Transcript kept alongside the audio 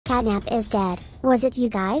Catnap is dead. Was it you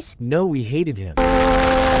guys? No, we hated him.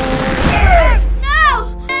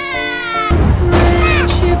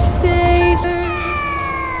 Friendship stays.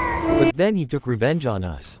 But then he took revenge on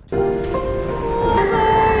us. What's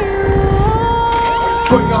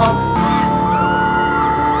going on?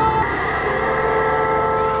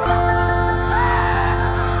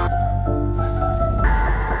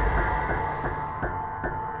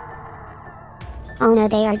 Oh no,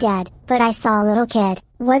 they are dead, but I saw a little kid.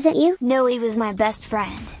 Was it you? No, he was my best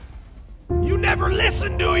friend. You never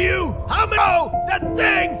listen, do you? How many? Throw that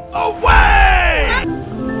thing away!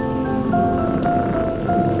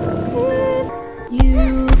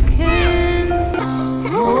 You can.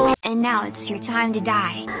 And now it's your time to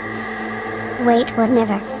die. Wait, what?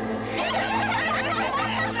 Never.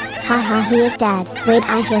 Haha, he is dead. Wait,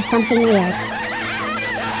 I hear something weird.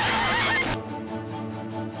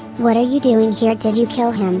 What are you doing here? Did you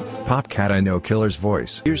kill him? Popcat, I know killer's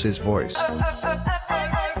voice. Here's his voice.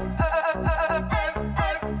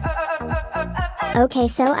 Okay,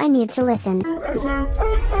 so I need to listen.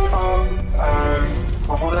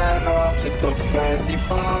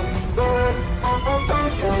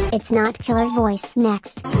 It's not killer voice.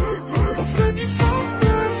 Next.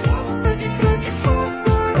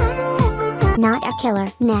 Not a killer.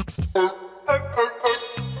 Next.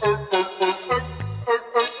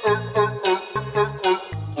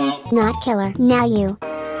 Not killer. Now you.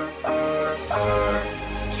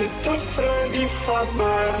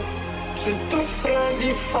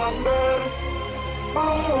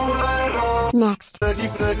 Next.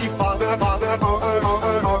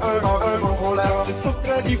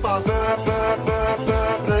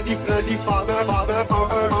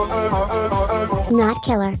 Not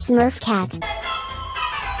killer. Smurf cat.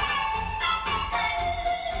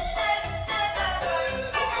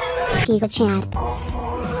 Giga Chad.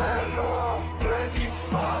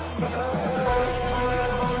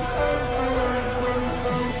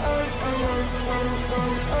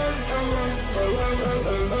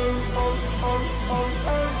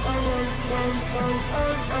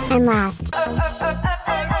 And last.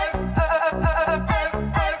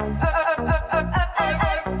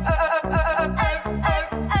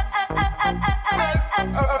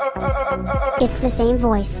 It's the same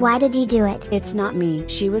voice. Why did you do it? It's not me.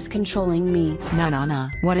 She was controlling me. Nah.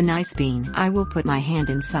 What a nice bean. I will put my hand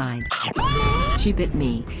inside. She bit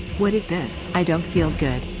me. What is this? I don't feel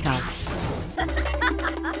good.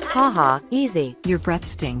 Haha, easy. Your breath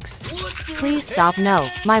stinks. Please stop. No,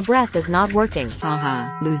 my breath is not working.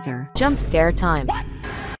 Haha, loser. Jump scare time.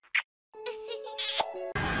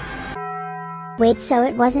 Wait, so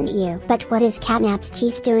it wasn't you. But what is Catnap's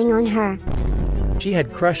teeth doing on her? She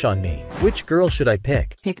had crush on me. Which girl should I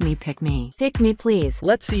pick? Pick me. Pick me, please.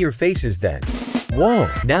 Let's see your faces then. Whoa,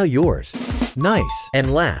 now yours. Nice.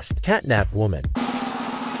 And last, Catnap woman.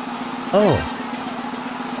 Oh.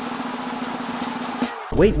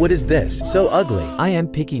 Wait, what is this? So ugly. I am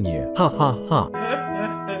picking you. Ha ha ha.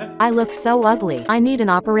 I look so ugly. I need an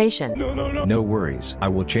operation. No worries, I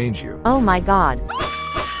will change you. Oh my god.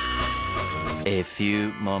 A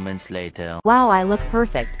few moments later. Wow, I look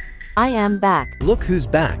perfect. I am back. Look who's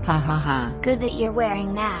back. Ha ha ha. Good that you're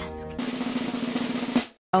wearing mask.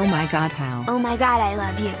 Oh my god, how? Oh my god, I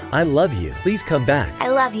love you. I love you. Please come back. I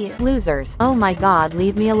love you. Losers. Oh my god,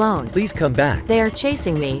 leave me alone. Please come back. They are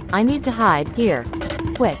chasing me. I need to hide here.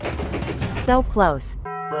 Quick. So close.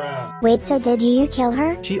 Wait, so did you kill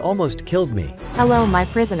her? She almost killed me. Hello, my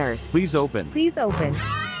prisoners. Please open. Please open.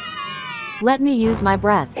 Let me use my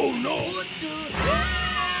breath. Oh no!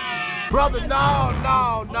 Brother,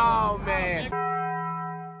 no, man.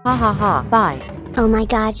 Ha ha ha, bye. Oh my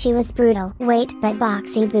god, she was brutal. Wait, but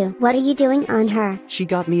Boxy Boo, what are you doing on her? She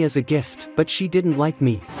got me as a gift, but she didn't like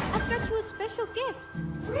me. I've got you a special gift.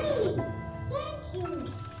 Really? Thank you.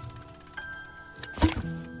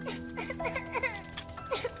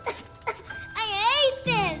 I hate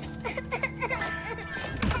this.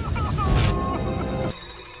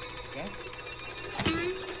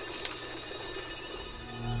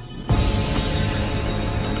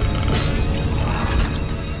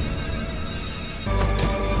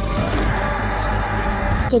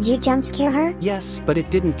 Did you jump scare her? Yes, but it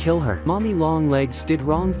didn't kill her. Mommy Longlegs did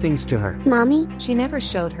wrong things to her. Mommy? She never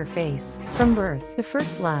showed her face. From birth, the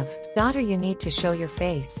first love. Daughter, you need to show your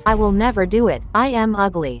face. I will never do it. I am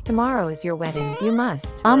ugly. Tomorrow is your wedding. You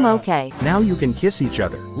must. Okay. Now you can kiss each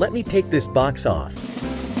other. Let me take this box off.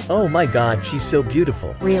 Oh my god, she's so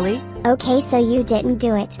beautiful. Really? Okay, so you didn't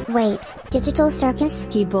do it. Wait, Digital Circus?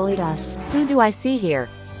 He bullied us. Who do I see here?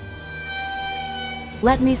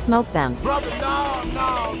 Let me smoke them. Brother, no,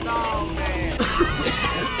 man.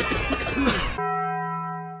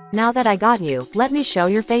 Now that I got you, let me show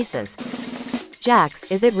your faces.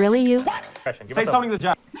 Jax, is it really you? Say something to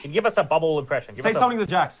Jax. Give us a bubble impression. Say something to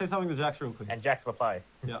Jax. Say something to Jax real quick. And Jax reply.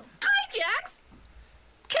 Yeah. Hi, Jax.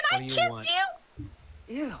 Can I kiss you?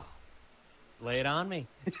 Ew. Lay it on me.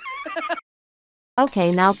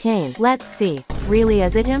 Okay, now Kane, let's see. Really,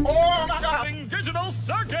 is it him? Oh my god! Digital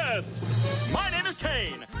Circus! My name is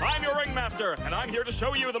Kane. I'm your ringmaster, and I'm here to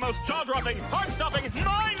show you the most jaw-dropping, heart-stopping,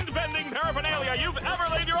 mind-bending paraphernalia you've ever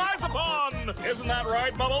laid your eyes upon! Isn't that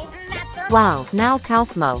right, Bubble? Wow, now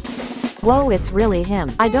Kaufmo. Whoa, it's really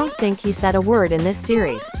him. I don't think he said a word in this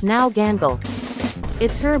series. Now Gangle.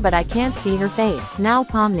 It's her, but I can't see her face. Now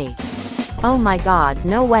Pomni. Oh my god,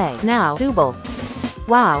 no way. Now Double.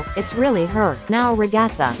 Wow, it's really her. Now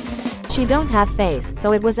Regatha. She don't have face,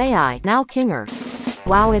 so it was AI. Now Kinger.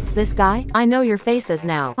 Wow, it's this guy? I know your faces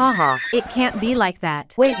now. Haha. It can't be like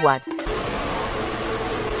that. Wait, what?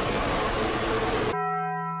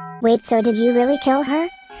 Wait, so did you really kill her?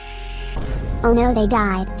 Oh no, they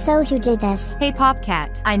died. So who did this? Hey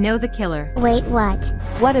Popcat, I know the killer. Wait, what?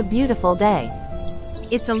 What a beautiful day.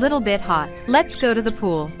 It's a little bit hot. Let's go to the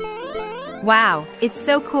pool. Wow, it's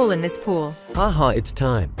so cool in this pool. Haha, it's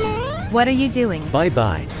time. What are you doing?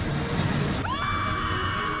 Bye-bye.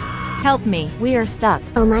 Help me. We are stuck.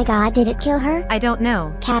 Oh my god, did it kill her? I don't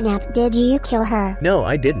know. Catnap, did you kill her? No,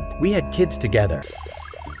 I didn't. We had kids together.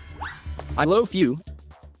 I loaf you.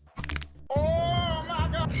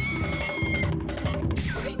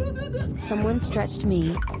 Someone stretched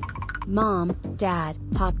me. Mom, Dad,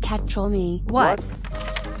 Popcat troll me. What?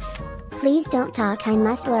 Please don't talk, I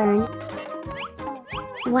must learn.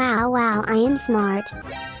 Wow, I am smart.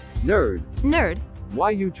 Nerd. Nerd.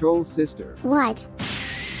 Why you troll sister? What?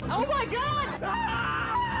 Oh my god!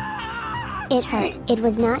 It hurt. It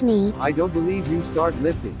was not me. I don't believe you start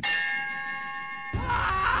lifting.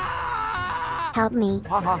 Help me.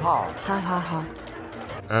 Ha ha ha. Ha ha ha.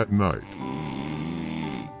 At night.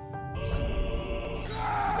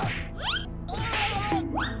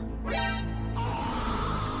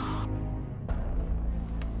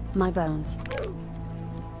 My bones.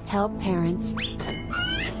 Help, parents.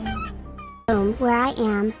 Boom, where I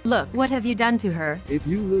am. Look, what have you done to her? If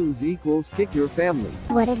you lose equals kick your family.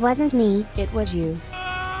 What, it wasn't me. It was you.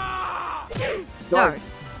 Start.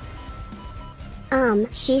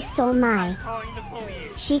 She stole my.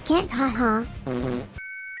 She can't, haha.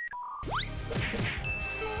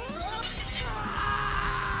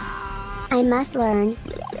 I must learn.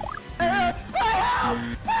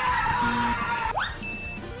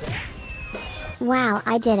 Wow,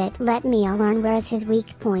 I did it. Let me learn where's his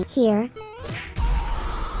weak point. Here.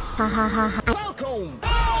 Ha ha ha ha. Welcome!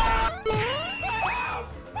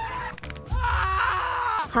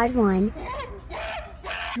 Hard one.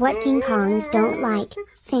 What King Kongs don't like?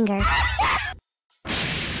 Fingers.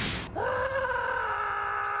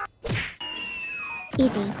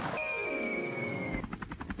 Easy.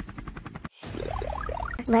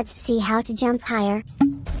 Let's see how to jump higher.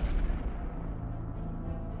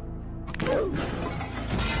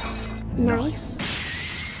 Nice.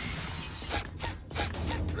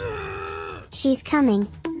 She's coming.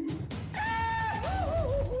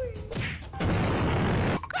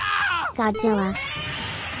 Godzilla.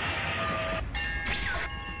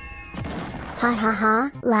 Ha ha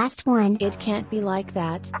ha, last one. It can't be like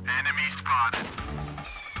that. Enemy spotted.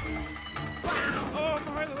 Oh,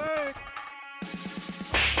 my leg!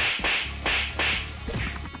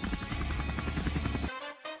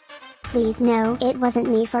 Please no, it wasn't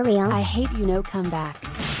me for real. I hate you, no come back.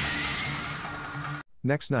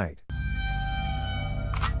 Next night.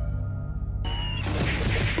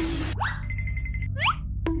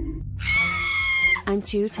 I'm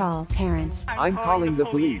too tall, parents. I'm calling the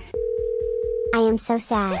police. I am so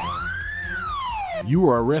sad. You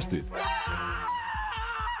are arrested.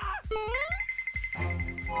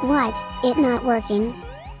 What? It not working?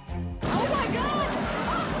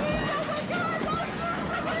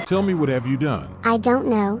 Tell me, what have you done? I don't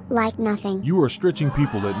know, like nothing. You are stretching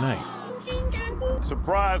people at night.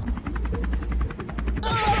 Surprise!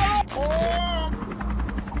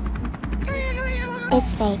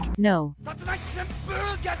 It's fake. No.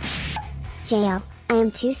 Jail. I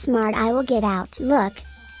am too smart, I will get out. Look.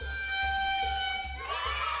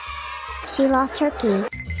 She lost her key.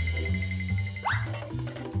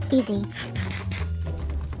 Easy.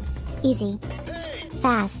 Easy.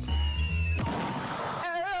 Fast.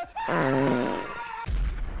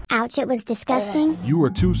 Ouch, it was disgusting. You are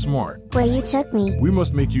too smart. Where you took me. We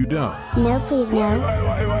must make you dumb. No, please, no.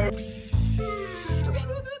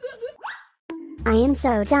 I am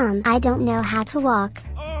so dumb. I don't know how to walk.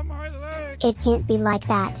 Oh, my leg! It can't be like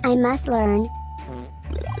that. I must learn.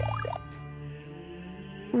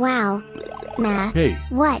 Wow. Math. Hey.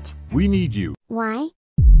 What? We need you. Why?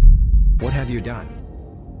 What have you done?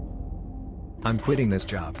 I'm quitting this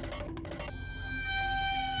job.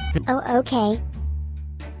 Oh, okay.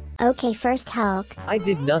 Okay, first Hulk. I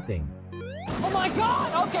did nothing. Oh my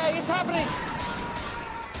god! Okay, it's happening!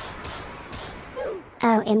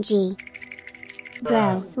 OMG.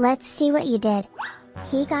 Bro, let's see what you did.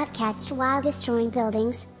 He got catched while destroying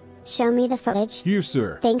buildings. Show me the footage. Here,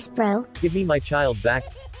 sir. Thanks, bro. Give me my child back.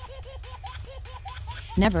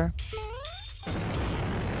 Never.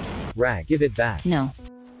 Rag, give it back. No.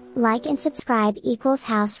 Like and subscribe equals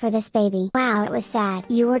house for this baby. Wow, it was sad.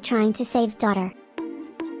 You were trying to save daughter.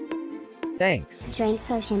 Thanks. Drank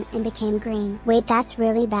potion and became green. Wait, that's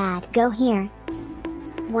really bad. Go here.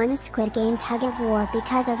 Won a Squid Game tug of war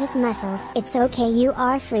because of his muscles. It's okay, you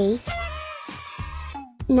are free.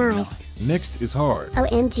 Nice. Next is hard.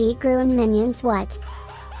 OMG, grew in minions. What?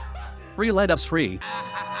 Free let us free.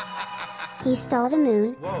 He stole the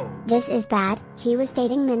moon. Whoa. This is bad. He was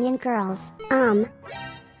dating minion girls.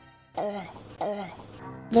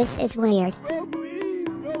 This is weird.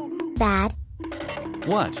 Bad.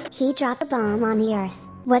 What? He dropped a bomb on the earth.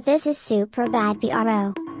 What? This is super bad,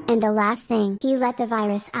 bro. And the last thing, he let the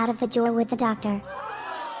virus out of the jaw with the doctor.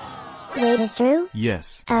 Wait, is true?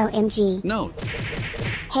 Yes. OMG. No.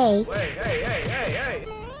 Hey. Hey.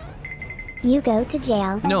 You go to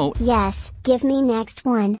jail. No. Yes, give me next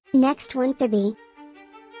one. Next one, Phoebe.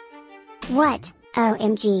 What?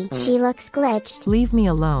 OMG, she looks glitched. Leave me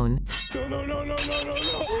alone. No.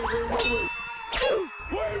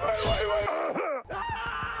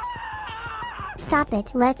 Stop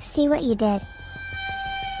it. Let's see what you did.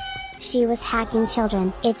 She was hacking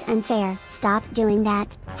children. It's unfair. Stop doing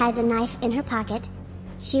that. Has a knife in her pocket.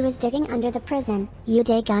 She was digging under the prison. You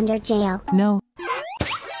dig under jail. No.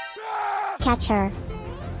 Catch her.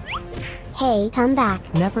 Hey, come back.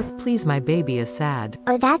 Never. Please, my baby is sad.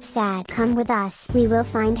 Oh, that's sad. Come with us. We will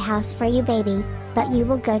find house for you, baby. But you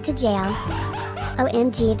will go to jail.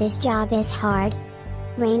 OMG, this job is hard.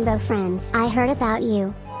 Rainbow friends, I heard about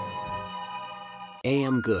you.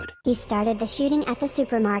 Am good. He started the shooting at the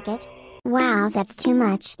supermarket. Wow, that's too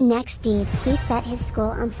much. Next deed, he set his school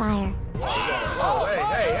on fire. Oh, hey.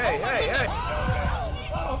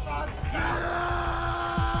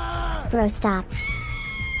 Bro, stop.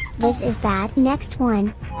 This is bad. Next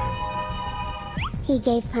one. He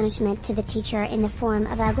gave punishment to the teacher in the form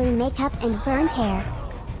of ugly makeup and burned hair.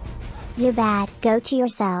 You're bad. Go to your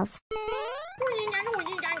cells.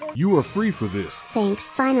 You are free for this. Thanks,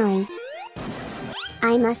 finally.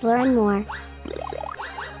 I must learn more.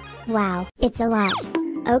 Wow, it's a lot.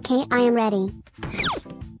 Okay, I am ready.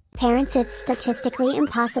 Parents, it's statistically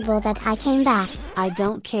impossible that I came back. I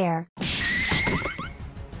don't care.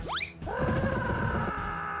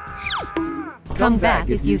 Come back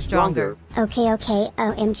if you stronger. Okay,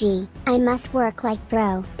 OMG. I must work like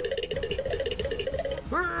bro.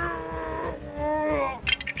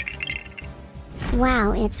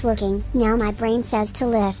 Wow, it's working. Now my brain says to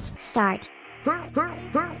lift. Start.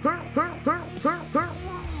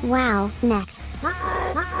 Wow, next.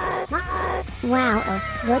 Wow, oh,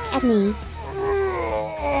 look at me.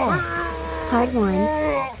 Hard one.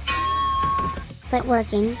 But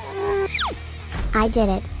working. I did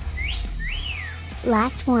it.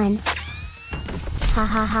 Last one.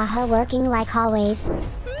 Ha, working like always.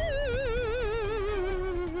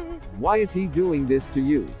 Why is he doing this to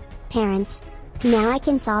you? Parents. Now I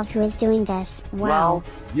can solve who is doing this. Wow.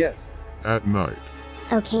 Yes. At night.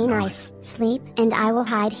 Okay, nice. Sleep, and I will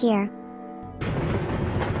hide here.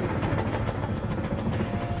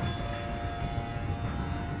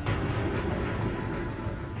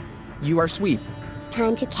 You are sweet.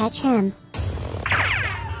 Time to catch him.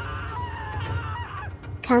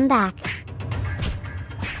 Come back.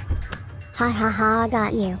 Ha, I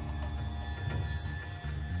got you.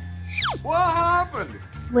 What happened?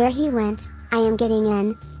 Where he went, I am getting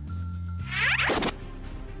in.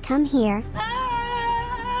 Come here.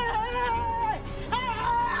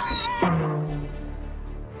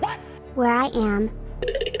 Where I am.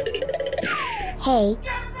 Hey.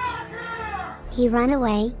 He run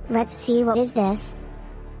away. Let's see, what is this?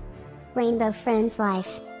 Rainbow Friends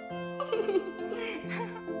life.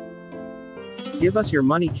 Give us your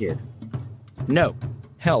money, kid. No.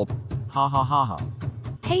 Help. Ha.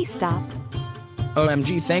 Hey, stop.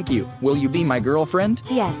 OMG, thank you. Will you be my girlfriend?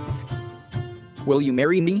 Yes. Will you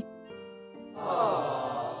marry me?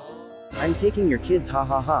 I'm taking your kids,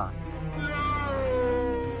 ha.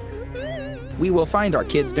 We will find our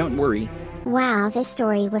kids, don't worry. Wow, this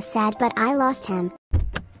story was sad, but I lost him.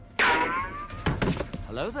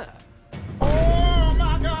 Hello there.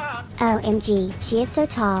 OMG, she is so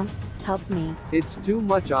tall. Help me. It's too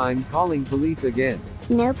much. I'm calling police again.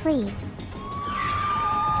 No, please.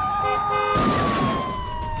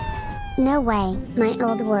 No way, my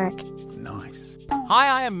old work. Hi,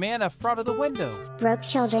 I am man in front of the window. Broke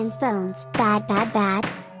children's bones. Bad, bad, bad.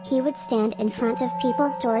 He would stand in front of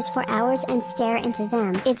people's doors for hours and stare into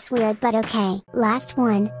them. It's weird but okay. Last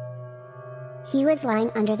one. He was lying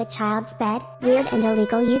under the child's bed. Weird and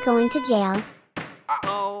illegal. You going to jail.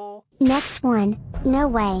 Uh-oh. Next one. No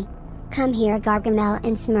way. Come here, Gargamel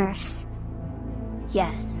and Smurfs.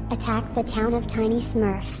 Yes. Attacked the town of tiny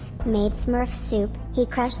Smurfs. Made Smurf soup. He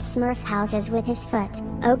crushed Smurf houses with his foot.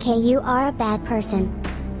 Okay, you are a bad person.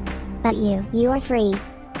 But you are free.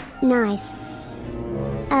 Nice.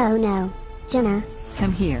 Oh no. Jenna.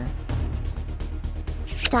 Come here.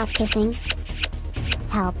 Stop kissing.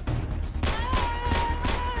 Help.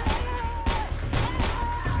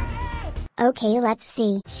 Okay, let's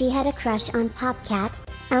see. She had a crush on Popcat.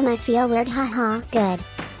 I feel weird, haha. Good.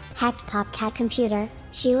 Hacked Popcat computer.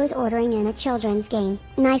 She was ordering in a children's game.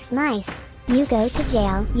 Nice, nice. You go to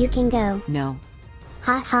jail. You can go. No.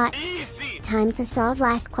 Haha. Easy. Time to solve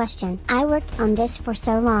last question. I worked on this for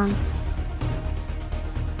so long.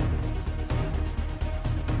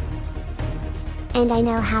 And I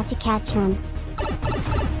know how to catch him.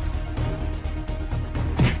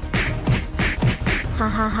 Ha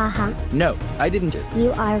ha ha ha. No, I didn't.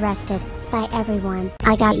 You are arrested. By everyone.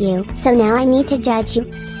 I got you. So now I need to judge you.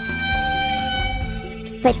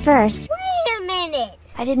 But first. Wait a minute.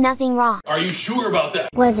 I did nothing wrong. Are you sure about that?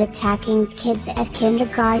 Was attacking kids at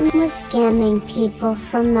kindergarten. Was scamming people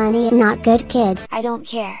for money. Not good kid. I don't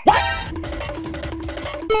care.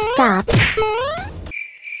 Stop.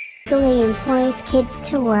 Legally employs kids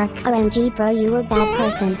to work. OMG bro, you were bad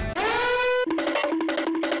person.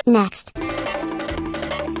 Next.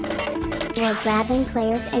 We're grabbing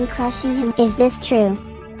players and crushing him. Is this true?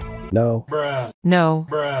 No. Bruh. No.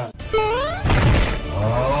 Bruh.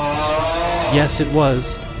 Yes, it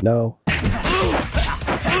was. No.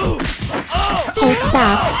 Hey,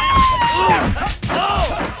 stop.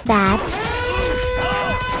 Bad.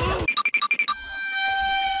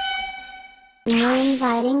 We're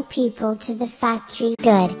inviting people to the factory.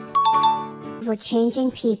 Good. We're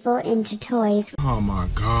changing people into toys. Oh my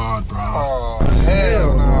god, bro. Oh,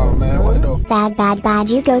 hell no, man. What the Bad, bad, bad.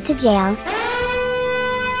 You go to jail.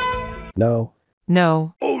 No.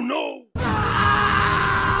 No. Oh no.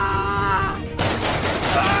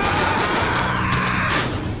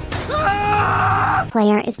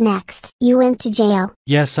 Player is next. You went to jail.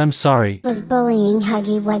 Yes, I'm sorry. Was bullying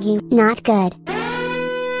Huggy Wuggy. Not good.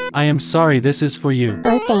 I am sorry, this is for you.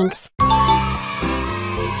 Oh, thanks.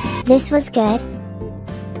 This was good.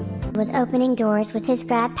 Was opening doors with his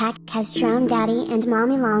grab pack. Has drowned daddy and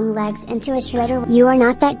mommy long legs into a shredder. You are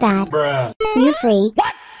not that bad. Bruh. You free.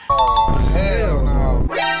 What? Oh, hell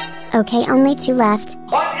no. Okay, only 2 left.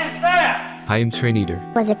 What is that? I am Train Eater.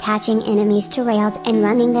 Was attaching enemies to rails and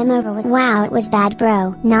running them over with. Wow, it was bad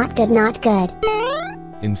bro. Not good, not good.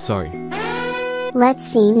 I'm sorry. Let's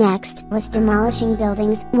see next. Was demolishing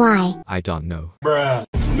buildings. Why? I don't know. Bruh.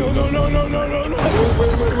 No, no, no, no, no, no, no.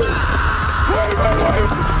 Wait.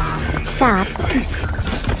 Stop.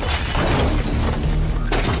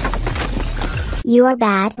 You are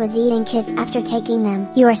bad. Was eating kids after taking them.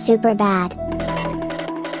 You are super bad.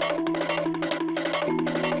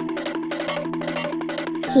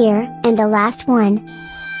 Here, and the last one.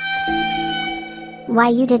 Why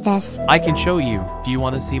you did this? I can show you. Do you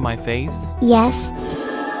want to see my face? Yes.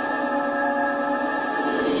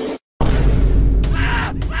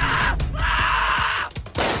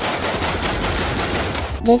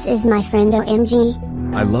 This is my friend OMG.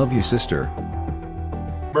 I love you, sister.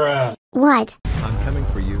 Bruh. What? I'm coming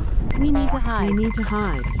for you. We need to hide. We need to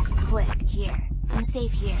hide. Quick, here. I'm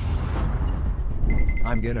safe here.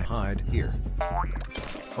 I'm gonna hide here.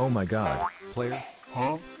 Oh my god, player.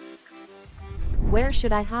 Huh? Where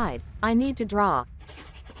should I hide? I need to draw.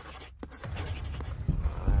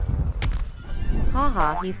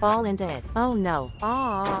 Haha, he fall into it. Oh no.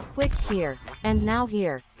 Ah, quick here. And now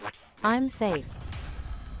here. I'm safe.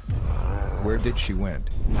 Where did she went?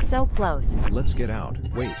 So close. Let's get out.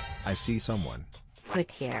 Wait, I see someone. Quick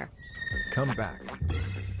here. Come back.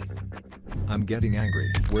 I'm getting angry.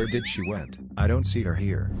 Where did she went? I don't see her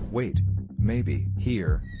here. Wait, maybe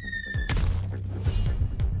here.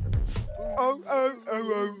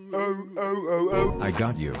 I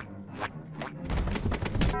got you.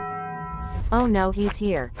 Oh no, he's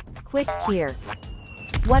here. Quick here.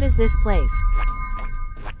 What is this place?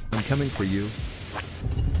 I'm coming for you.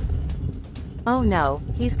 Oh no,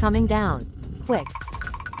 he's coming down. Quick.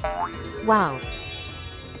 Wow.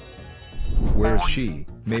 Where is she?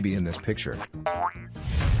 Maybe in this picture.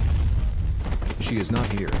 She is not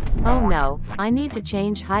here. Oh no, I need to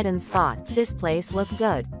change hide and spot. This place look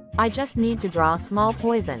good. I just need to draw small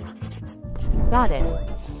poison. Got it.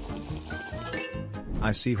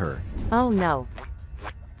 I see her. Oh no.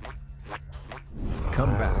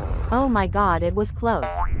 Come back. Oh my god, it was close.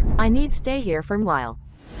 I need stay here for a while.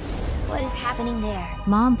 What is happening there?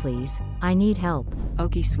 Mom, please. I need help.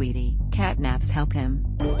 Okay, sweetie. Catnaps, help him.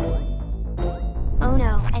 Oh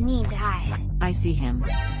no, I need to hide. I see him.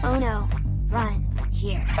 Oh no, run.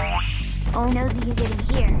 Here. Oh no, you getting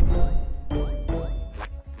here.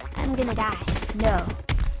 I'm gonna die. No.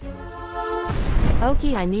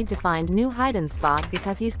 Okay, I need to find new hide and spot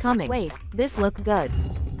because he's coming. Wait, this look good.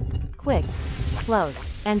 Quick. Close.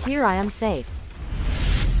 And here I am safe.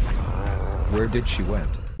 Where did she went?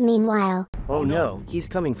 Meanwhile. Oh no, he's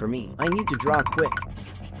coming for me. I need to draw quick.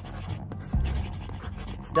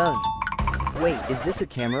 Done. Wait, is this a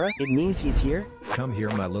camera? It means he's here? Come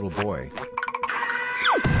here, my little boy.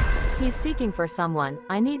 He's seeking for someone.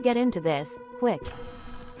 I need get into this. Quick.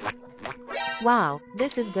 Wow,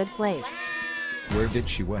 this is good place. Where did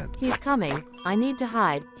she went? He's coming. I need to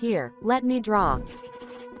hide. Here, let me draw.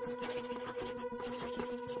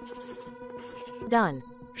 Done.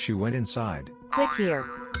 She went inside. Quick here.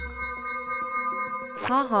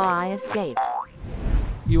 Haha, I escaped.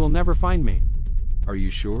 You will never find me. Are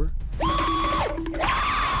you sure?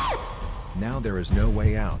 Now there is no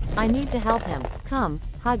way out. I need to help him. Come,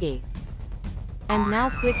 Huggy. And now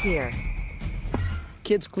quick here.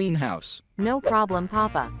 Kids clean house. No problem,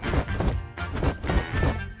 Papa.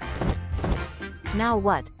 Now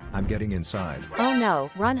what? I'm getting inside. Oh no,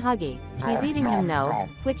 run Huggy. He's eating him no.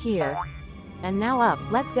 Quick here. And now up,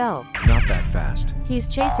 let's go. Not that fast. He's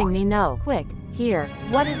chasing me no. Quick, here.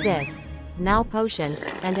 What is this? Now potion,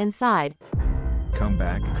 and inside. Come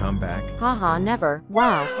back, come back. Haha, never.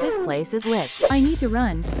 Wow, this place is lit. I need to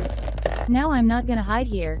run. Now I'm not gonna hide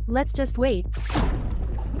here, let's just wait.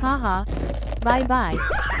 Haha. Bye bye.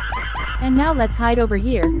 And now let's hide over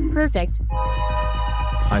here. Perfect.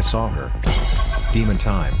 I saw her. Demon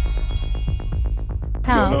time.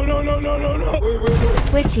 How? No. Wait.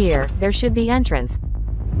 Quick here, there should be entrance.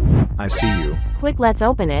 I see you. Quick, let's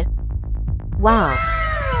open it. Wow.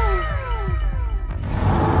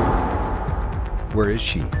 Where is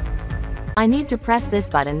she? I need to press this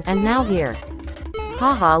button and now here.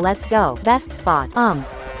 Haha, let's go. Best spot.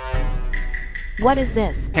 What is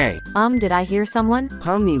this? Hey. Did I hear someone?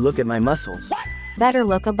 Pomni, look at my muscles. Better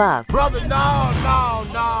look above. Brother,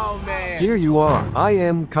 no, man. Here you are. I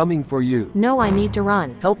am coming for you. No, I need to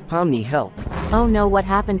run. Help, Pomni, help. Oh no, what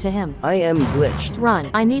happened to him? I am glitched.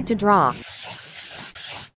 Run, I need to draw.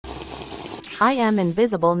 I am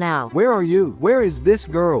invisible now. Where are you? Where is this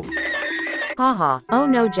girl? Haha. Oh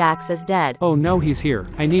no, Jax is dead. Oh no, he's here.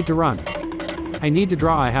 I need to run. I need to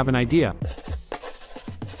draw. I have an idea.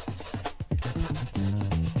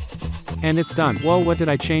 And it's done. Whoa, what did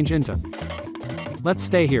I change into? Let's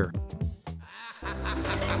stay here.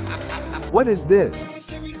 What is this?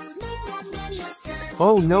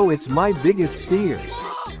 Oh no, it's my biggest fear.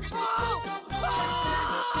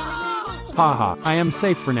 Haha, I am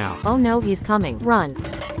safe for now. Oh no, he's coming. Run.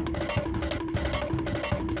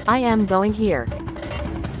 I am going here.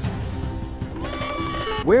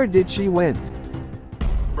 Where did she went?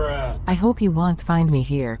 Bruh. I hope you won't find me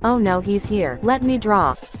here. Oh no, he's here. Let me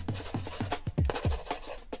draw.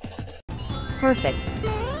 Perfect.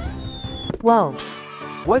 Whoa.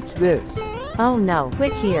 What's this? Oh no,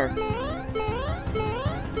 quick here.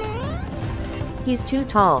 He's too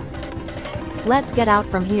tall. Let's get out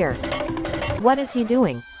from here. What is he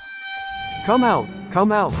doing? Come out,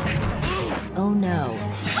 come out. Oh no.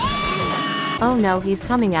 Oh no, he's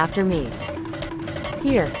coming after me.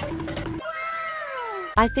 Here.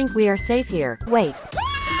 I think we are safe here. Wait.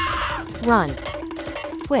 Run.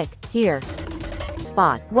 Quick, here.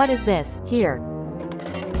 Spot. What is this? Here.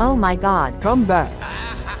 Oh my god. Come back.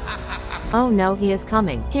 Oh no, he is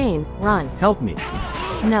coming. Kane, run. Help me.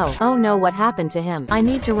 No. Oh no, what happened to him? I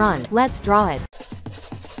need to run. Let's draw it.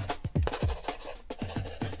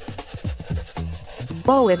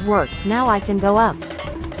 Whoa, it worked. Now I can go up.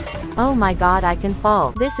 Oh my god, I can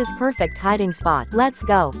fall. This is perfect hiding spot. Let's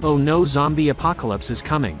go. Oh no, zombie apocalypse is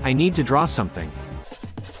coming. I need to draw something.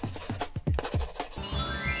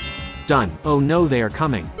 Done. Oh no, they are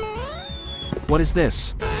coming. What is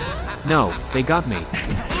this? No, they got me.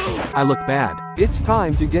 I look bad. It's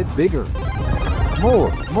time to get bigger.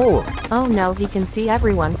 More. Oh no, he can see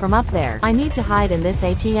everyone from up there. I need to hide in this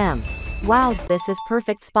ATM. Wow, this is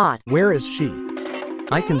perfect spot. Where is she?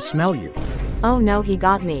 I can smell you. Oh no, he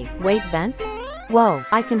got me. Wait, vents? Whoa,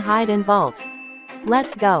 I can hide in vault.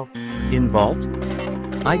 Let's go. In vault?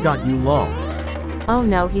 I got you lol. Oh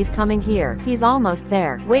no, he's coming here. He's almost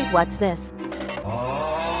there. Wait, what's this?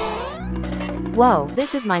 Whoa,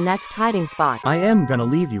 this is my next hiding spot. I am gonna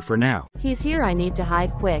leave you for now. He's here, I need to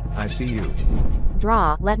hide quick. I see you.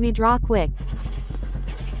 Draw, let me draw quick.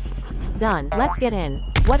 Done, let's get in.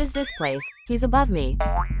 What is this place? He's above me.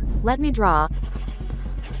 Let me draw.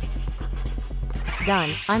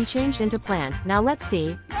 Done, I'm changed into plant. Now let's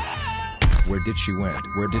see. Where did she went?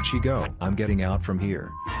 Where did she go? I'm getting out from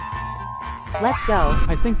here. Let's go.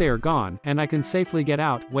 I think they are gone, and I can safely get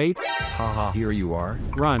out. Wait. Haha, here you are.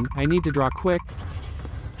 Run, I need to draw quick.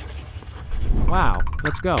 Wow,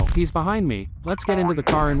 let's go. He's behind me. Let's get into the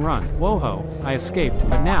car and run. Whoa ho, I escaped,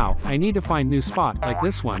 but now, I need to find new spot, like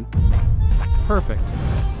this one. Perfect.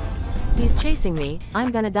 He's chasing me.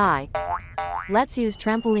 I'm gonna die. Let's use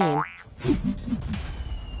trampoline.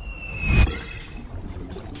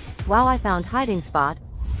 Wow, I found hiding spot.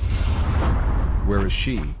 Where is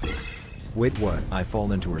she? Wait, what? I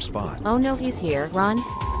fall into her spot. Oh no, he's here. Run.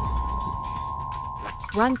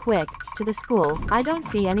 Run quick. To the school. I don't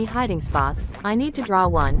see any hiding spots. I need to draw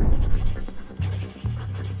one.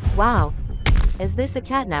 Wow. Is this a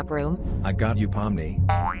catnap room? I got you, Pomni.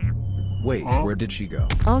 Wait, where did she go?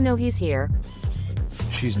 Oh no, he's here.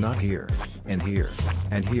 She's not here. And here.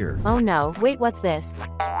 And here. Oh no, wait, what's this?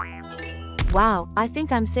 Wow, I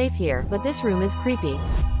think I'm safe here, but this room is creepy.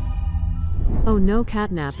 Oh no,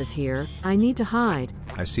 Catnap is here. I need to hide.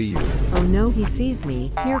 I see you. Oh no, he sees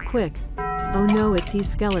me. Here, quick. Oh no, it's his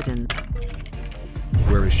skeleton.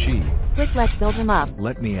 Where is she? Quick, let's build him up.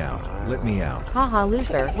 Let me out. Let me out. Haha,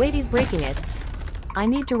 loser. Wait, he's breaking it. I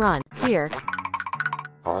need to run. Here.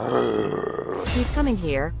 He's coming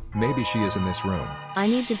here. Maybe she is in this room. I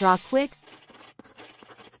need to draw quick.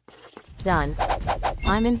 Done.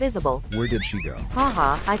 I'm invisible. Where did she go?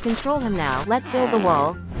 Haha, I control him now. Let's build the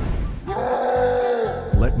wall.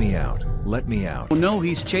 Let me out. Let me out. Oh no,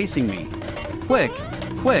 he's chasing me. Quick,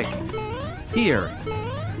 quick. Here.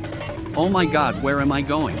 Oh my god, where am I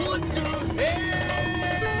going?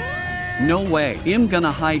 No way, I'm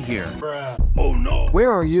gonna hide here. Oh no.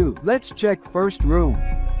 Where are you? Let's check first room.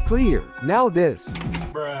 Clear. Now this.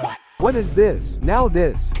 Bruh. What is this? Now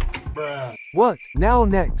this. Bruh. What? Now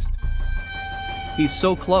next. He's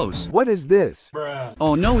so close. What is this? Bruh.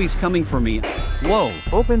 Oh no, he's coming for me. Whoa.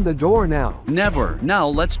 Open the door now. Never. Now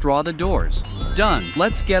let's draw the doors. Done.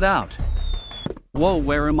 Let's get out. Whoa,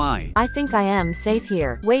 where am I? I think I am safe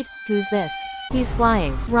here. Wait, who's this? He's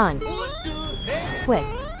flying. Run. Quick.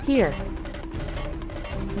 Here.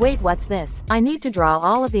 Wait, what's this? I need to draw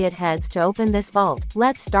all of the heads to open this vault.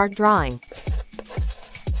 Let's start drawing.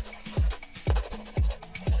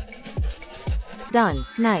 Done.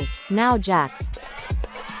 Nice. Now Jax.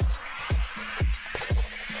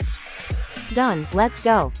 Done. Let's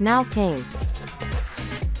go. Now Kane.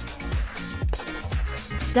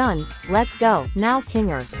 Done. Let's go. Now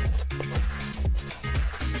Kinger.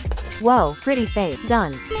 Whoa, pretty face.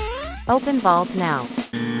 Done. Open vault now.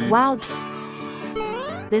 Wow.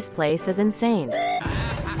 This place is insane.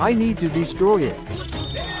 I need to destroy it.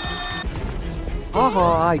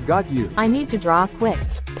 Haha, I got you. I need to draw quick.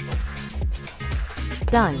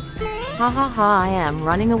 Done. Ha ha ha, I am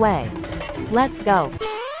running away. Let's go.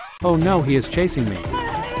 Oh no, he is chasing me.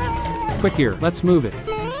 Quick here, let's move it.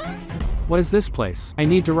 What is this place? I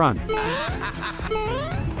need to run.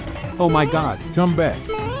 Oh my god. Come back.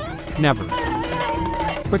 Never.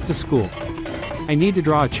 Quick to school. I need to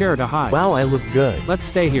draw a chair to hide. Wow, I look good. Let's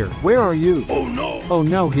stay here. Where are you? Oh no. Oh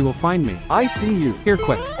no, he will find me. I see you. Here,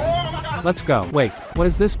 quick. Let's go. Wait, what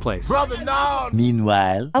is this place? Brother, no.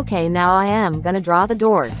 Meanwhile. Okay, now I am gonna draw the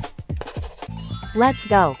doors. Let's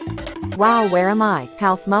go. Wow, where am I?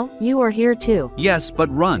 Kaufmo, you are here too. Yes, but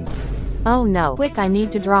run. Oh no. Quick, I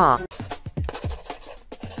need to draw.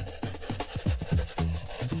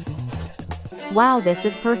 Wow, this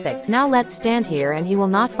is perfect. Now let's stand here and he will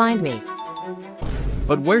not find me.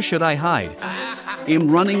 But where should I hide? I'm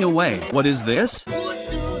running away. What is this?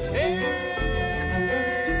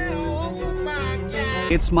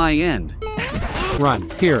 It's my end. Run.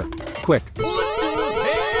 Here. Quick.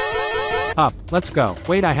 Up. Let's go.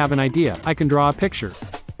 Wait, I have an idea. I can draw a picture.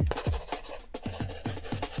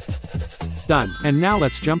 Done. And now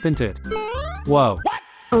let's jump into it. Whoa.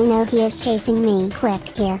 Oh no, he is chasing me.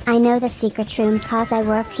 Quick, here. I know the secret room cause I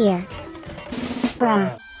work here.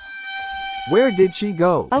 Bruh. Where did she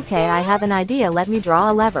go? Okay, I have an idea. Let me draw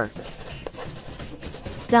a lever.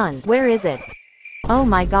 Done. Where is it? Oh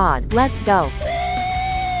my god. Let's go.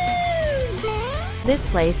 This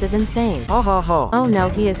place is insane. Ha ha ha. Oh no,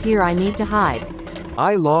 he is here. I need to hide.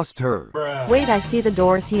 I lost her. Wait, I see the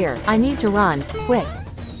doors here. I need to run, quick.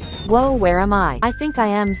 Whoa, where am I? I think I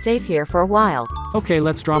am safe here for a while. Okay,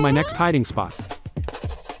 let's draw my next hiding spot.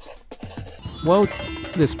 Whoa,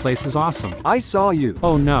 this place is awesome. I saw you.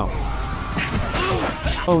 Oh no.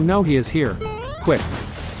 Oh no, he is here. Quick.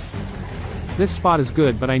 This spot is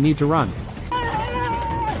good, but I need to run.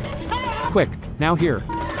 Quick, now here.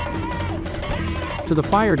 To the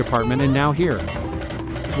fire department and now here.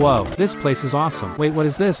 Whoa, this place is awesome. Wait, what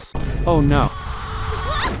is this? Oh no.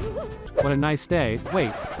 What a nice day.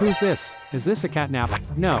 Wait, who's this? Is this a catnap?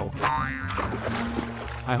 No.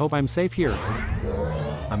 I hope I'm safe here.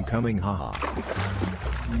 I'm coming, haha.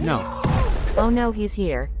 No. Oh no, he's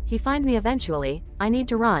here. He find me eventually. I need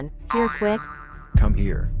to run. Here, quick. Come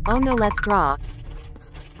here. Oh no, let's draw.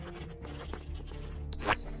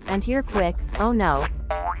 And here, quick. Oh no.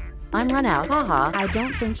 I'm run out, haha. I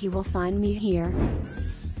don't think he will find me here.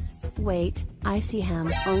 Wait, I see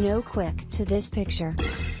him. Oh no, quick, to this picture.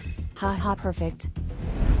 Haha, perfect.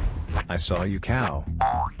 I saw you, cow.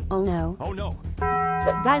 Oh no. Oh no.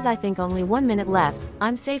 Guys, I think only 1 minute left.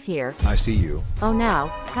 I'm safe here. I see you. Oh now,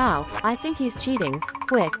 how? I think he's cheating.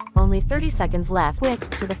 Quick, only 30 seconds left. Quick,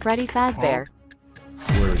 to the Freddy Fazbear.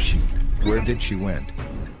 Where is she? Where did she went?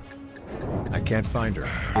 I can't find her.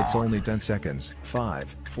 It's only 10 seconds. 5,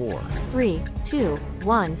 4. 3, 2,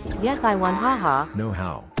 1. Yes, I won, haha. No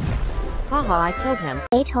how. Haha, I killed him.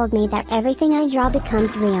 They told me that everything I draw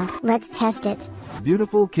becomes real. Let's test it.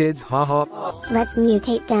 Beautiful kids, haha. Let's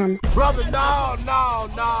mutate them. Brother, no,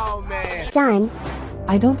 man. Done.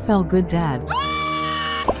 I don't feel good, Dad.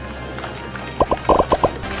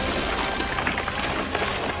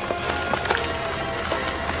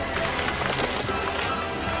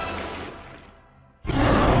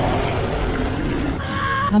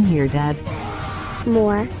 Come here, Dad.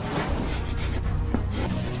 More.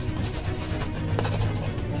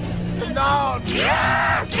 No.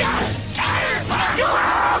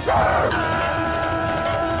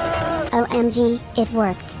 OMG, it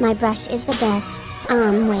worked. My brush is the best.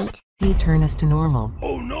 Wait. He turned us to normal.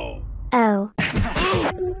 Oh no. Oh.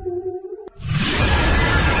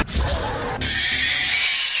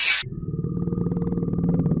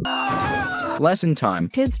 Lesson time.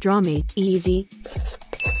 Kids, draw me. Easy.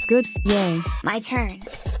 Good, yay. My turn.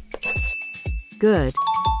 Good.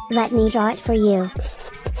 Let me draw it for you.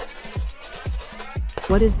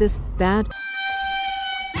 What is this, bad?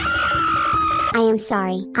 I am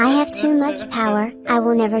sorry. I have too much power. I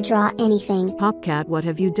will never draw anything. Popcat, what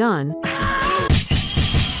have you done?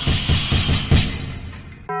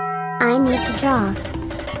 I need to draw.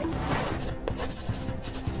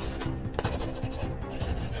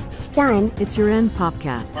 Done. It's your end,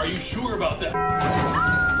 Popcat. Are you sure about that?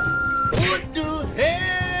 What the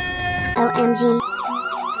hell? OMG.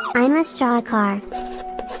 I must draw a car.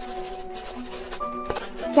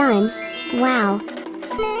 Done. Wow.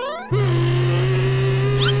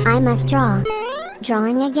 I must draw.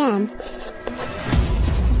 Drawing again.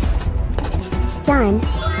 Done.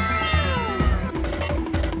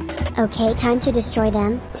 Okay, time to destroy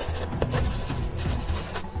them.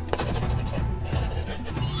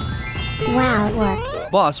 Wow, it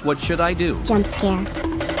worked. Boss, what should I do? Jump scare.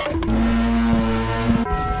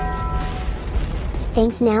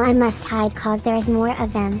 Thanks, now I must hide cause there is more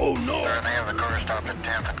of them. Oh no. Sir, they have the car stop at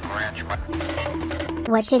 10th and Grant.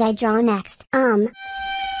 What should I draw next?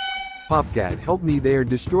 Popcat, help me, they're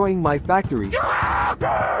destroying my factory.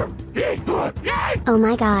 Oh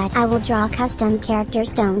my god, I will draw custom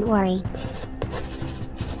characters, don't worry.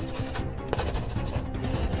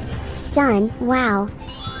 Done, wow.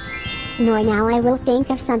 Nor now I will think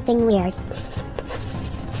of something weird.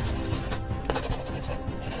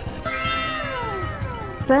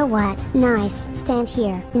 Bro, what? Nice, stand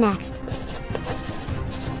here, next.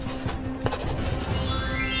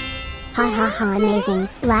 Ha ha ha, amazing.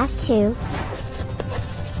 Last two.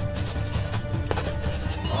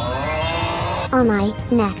 Oh my,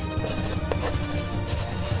 next.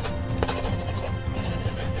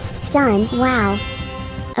 Done, wow.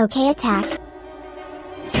 Okay, attack.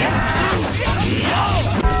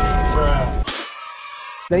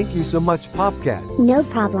 Thank you so much, Popcat. No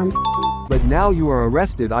problem. But now you are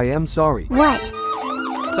arrested, I am sorry. What?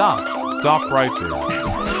 Stop. Stop right there.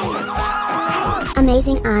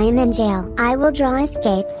 Amazing, I am in jail. I will draw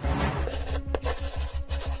escape.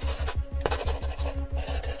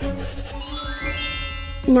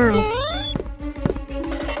 Nice.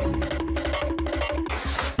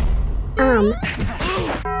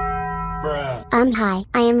 Hi,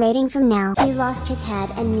 I am raiding from now. He lost his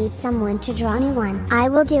head and needs someone to draw a new one. I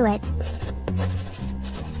will do it.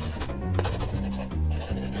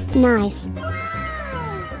 Nice.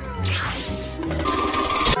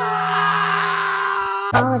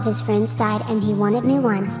 All of his friends died and he wanted new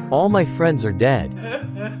ones. All my friends are dead.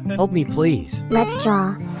 Help me please. Let's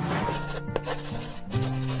draw.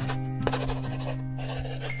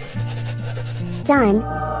 Done.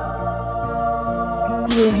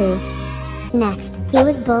 Yoo-hoo. Next, he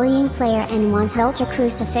was bullying player and want Ultra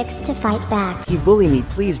Crucifix to fight back. He bully me,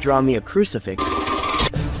 please draw me a crucifix.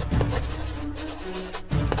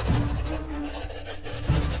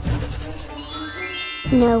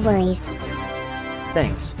 No worries.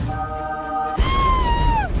 Thanks.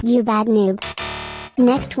 You bad noob.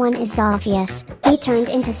 Next one is Zophius. He turned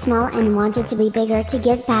into small and wanted to be bigger to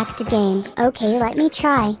get back to game. Okay, let me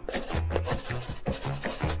try.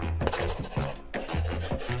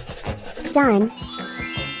 Done.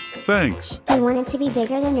 Thanks. He wanted to be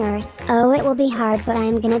bigger than Earth. Oh, it will be hard, but I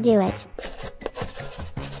am gonna do it.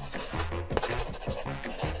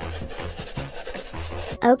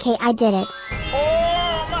 Okay, I did it.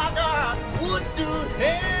 Oh my god! What the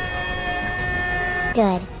hell?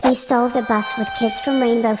 Good. He stole the bus with kids from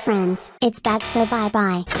Rainbow Friends. It's bad, so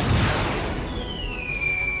bye-bye.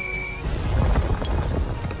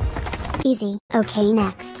 Easy. Okay,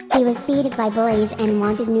 next. He was beaten by bullies and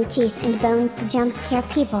wanted new teeth and bones to jump scare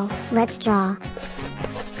people. Let's draw.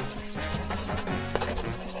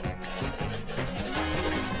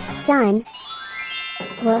 Done.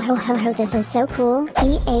 Whoa ho ho ho, this is so cool.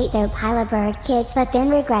 He ate dope Hyla bird kids but then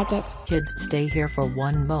regret it. Kids, stay here for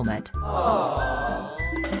one moment.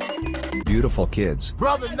 Beautiful kids.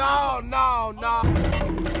 Brother, no.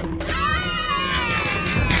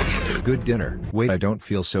 Good dinner. Wait, I don't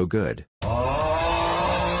feel so good.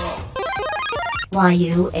 Why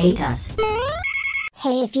you ate us?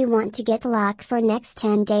 Hey, if you want to get luck for next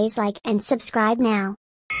 10 days, like and subscribe now.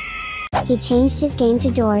 He changed his game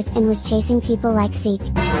to doors and was chasing people like Zeke.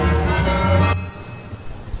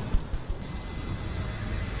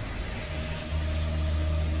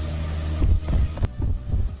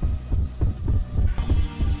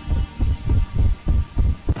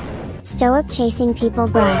 Stow up chasing people,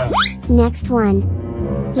 bro. Next one.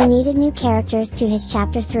 He needed new characters to his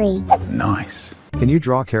chapter 3. Nice. Can you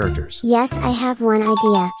draw characters? Yes, I have one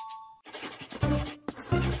idea.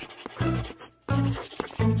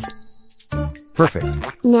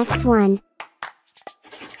 Perfect. Next one.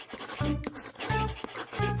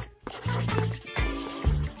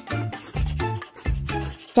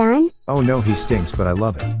 Done? Oh no, he stinks, but I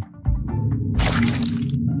love it.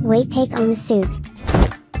 Wait, take on the suit.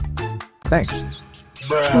 Thanks.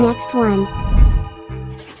 Next one.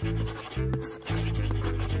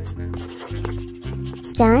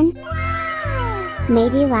 Done?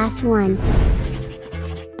 Maybe last one.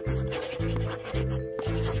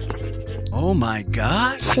 Oh my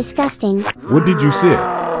gosh. Disgusting. What did you say?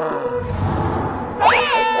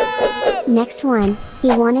 Next one.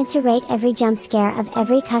 He wanted to rate every jump scare of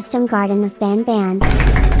every custom garden of Ban Ban.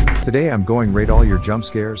 Today I'm going rate all your jump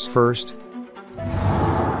scares first.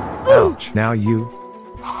 Ouch. Now you.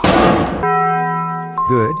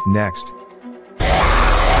 Good. Next.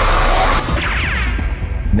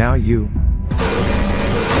 Now you.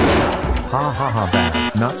 Ha ha ha,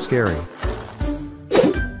 bad. Not scary.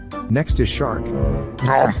 Next is shark.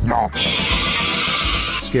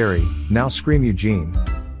 Scary. Now scream, Eugene.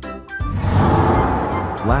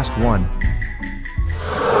 Last one.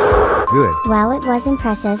 Good. Well, it was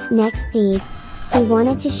impressive. Next, Steve. He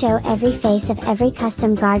wanted to show every face of every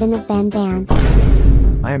custom garden of Ban Ban.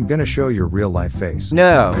 I am gonna show your real life face.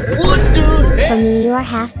 No. For me, you are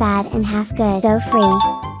half bad and half good. Go free.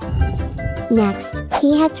 Next,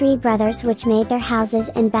 he had 3 brothers which made their houses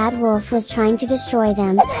and Bad Wolf was trying to destroy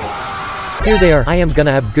them. Here they are. I am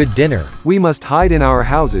gonna have good dinner. We must hide in our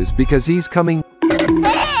houses because he's coming.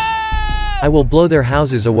 I will blow their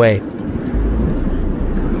houses away.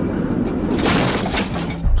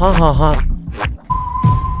 Ha ha ha.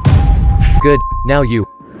 Good, now you.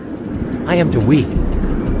 I am too weak.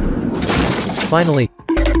 Finally.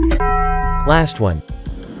 Last one.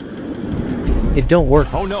 It don't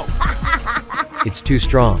work. Oh no. It's too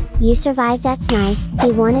strong. You survived, that's nice.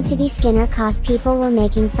 He wanted to be Skinner cause people were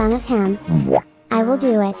making fun of him. I will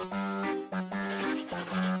do it.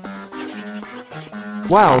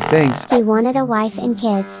 Wow, thanks. He wanted a wife and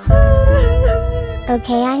kids.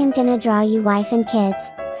 Okay, I am gonna draw you wife and kids.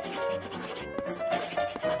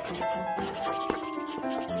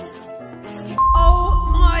 Oh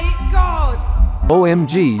my god!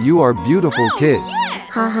 OMG, you are beautiful kids.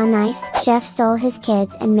 Haha, nice. Chef stole his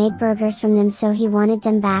kids and made burgers from them, so he wanted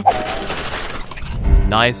them back.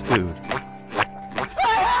 Nice food.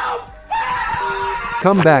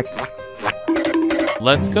 Come back.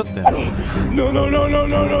 Let's cook them. No.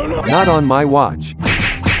 Not on my watch.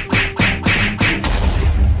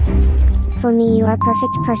 For me you are a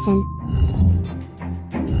perfect person.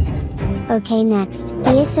 Okay, next.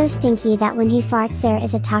 He is so stinky that when he farts there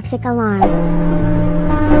is a toxic alarm.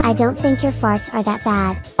 I don't think your farts are that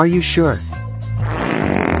bad. Are you sure?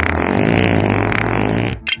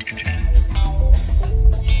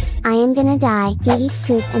 I am gonna die. He eats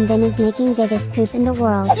poop and then is making biggest poop in the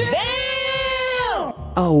world.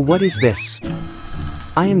 Oh, what is this?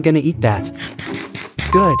 I am gonna eat that.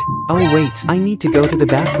 Good. Oh wait, I need to go to the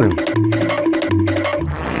bathroom.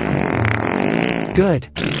 Good.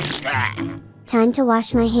 Time to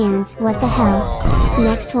wash my hands. What the hell?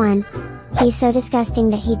 Next one. He's so disgusting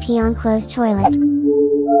that he pee on closed toilet.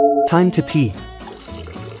 Time to pee.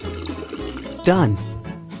 Done.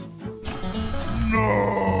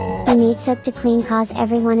 He needs soap to clean cause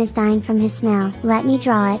everyone is dying from his smell. Let me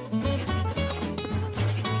draw it.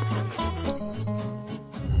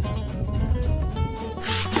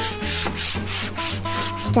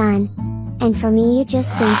 Done. And for me you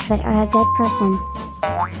just stink but are a good person.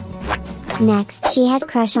 Next, she had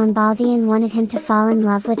crush on Baldi and wanted him to fall in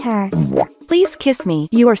love with her. Please kiss me.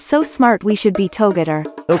 You are so smart, we should be together.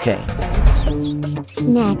 Okay.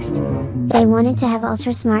 Next, they wanted to have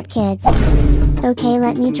ultra smart kids. Okay,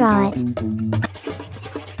 let me draw it.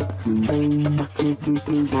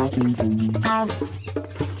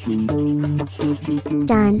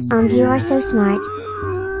 Done. You are so smart.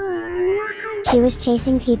 She was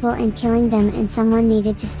chasing people and killing them and someone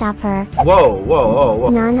needed to stop her. Whoa, whoa, whoa, whoa.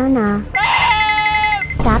 No, no, no.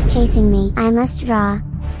 Stop chasing me. I must draw.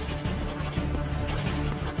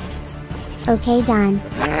 Okay, done.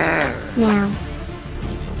 Now.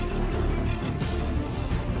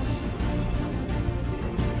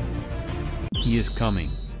 He is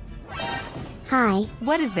coming. Hi.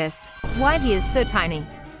 What is this? Why he is so tiny?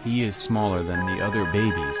 He is smaller than the other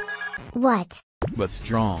babies, What? but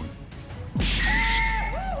strong.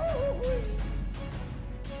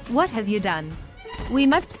 What have you done? We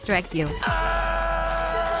must strike you.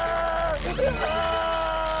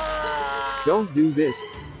 Don't do this.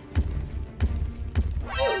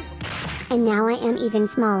 And now I am even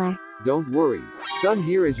smaller. Don't worry. Son,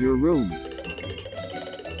 here is your room.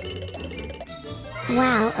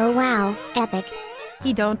 Wow, oh wow, epic.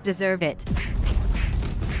 He don't deserve it.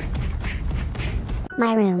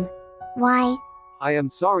 My room. Why? I am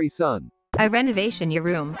sorry, son. I renovation your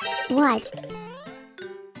room. What?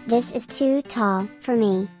 This is too tall for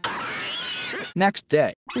me. Next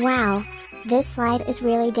day. Wow, this slide is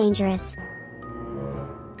really dangerous.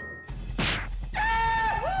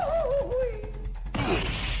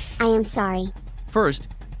 I am sorry. First,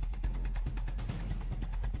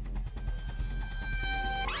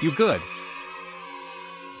 you good.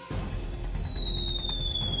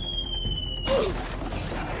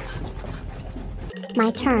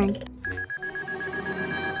 My turn.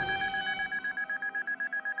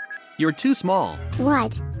 You're too small.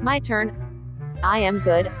 What? My turn. I am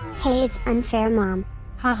good. Hey, it's unfair, Mom.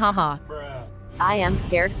 Ha ha ha. I am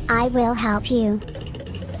scared. I will help you.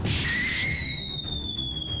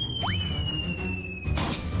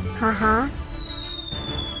 Haha.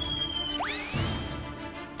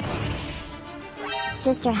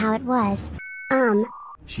 Sister, how it was?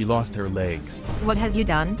 She lost her legs. What have you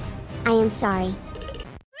done? I am sorry.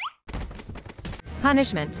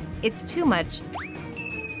 Punishment. It's too much.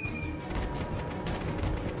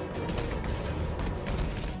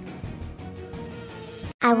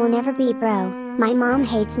 I will never be bro. My mom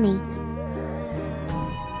hates me.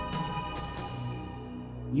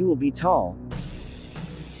 You will be tall.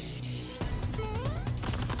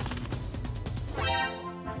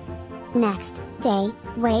 Next day,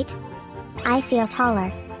 wait. I feel taller.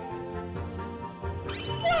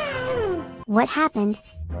 What happened?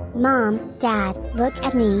 Mom, Dad, look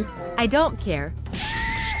at me. I don't care.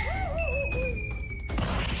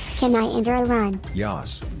 Can I enter a run?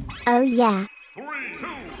 Yas. Oh yeah.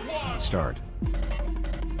 Start.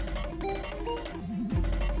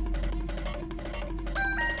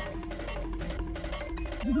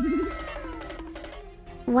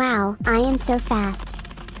 Wow, I am so fast.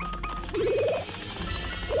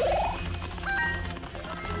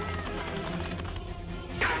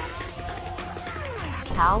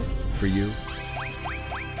 How? For you.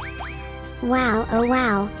 Wow, oh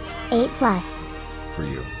wow. 8+. For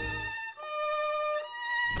you.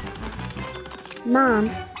 Mom,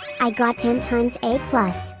 I got 10 times A+.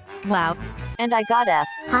 Wow. And I got F.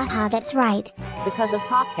 Haha, that's right. Because of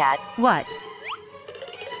Popcat. What?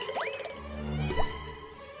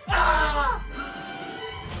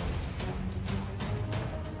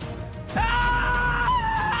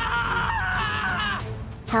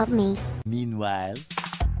 Help me. Meanwhile.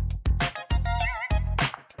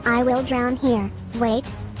 I will drown here.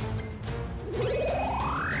 Wait.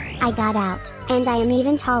 I got out, and I am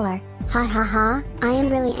even taller. Ha ha ha, I am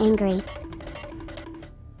really angry.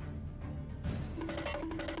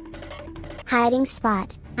 Hiding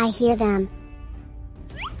spot, I hear them.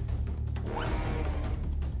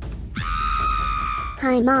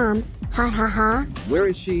 Hi Mom, ha ha ha. Where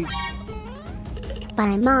is she?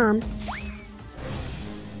 Bye Mom.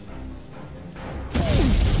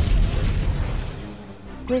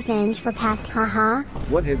 Revenge for past haha.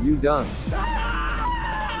 What have you done?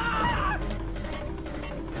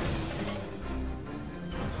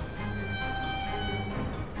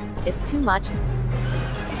 It's too much.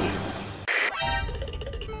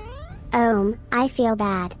 I feel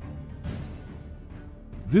bad.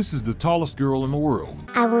 This is the tallest girl in the world.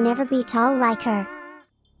 I will never be tall like her.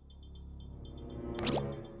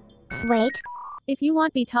 Wait. If you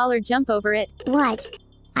want be taller, jump over it. What?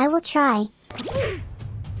 I will try.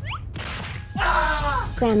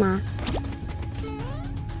 Grandma.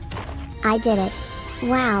 I did it.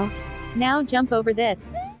 Wow. Now jump over this.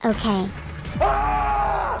 Okay.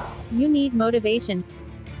 You need motivation.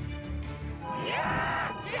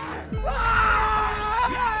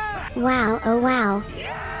 Wow, oh wow.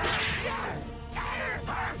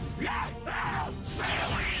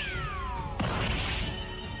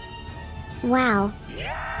 Wow.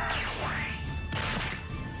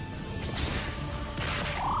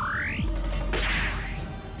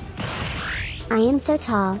 I am so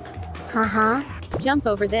tall. Haha. Jump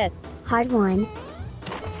over this. Hard one.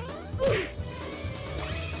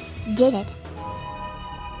 Did it.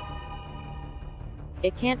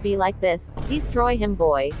 It can't be like this. Destroy him,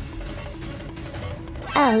 boy.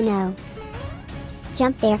 Oh no.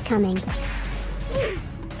 Jump there coming.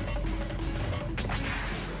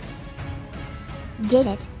 Did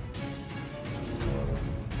it.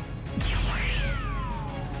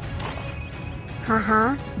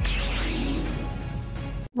 Haha.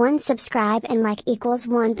 1 subscribe and like equals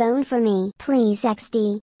 1 bone for me. Please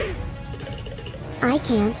XD. I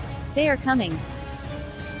can't. They are coming.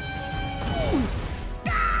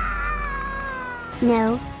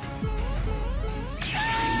 No.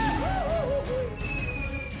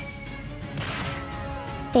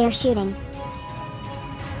 They are shooting.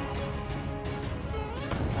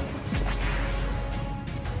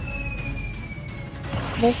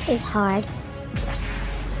 This is hard.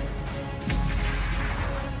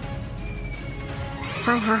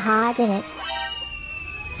 Ha ha ha, did it.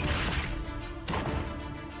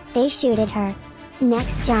 They shoot at her.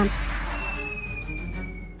 Next jump.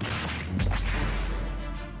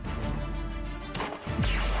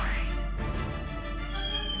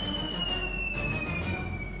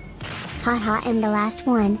 Haha, and the last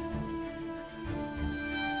one.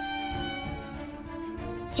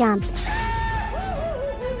 Jump.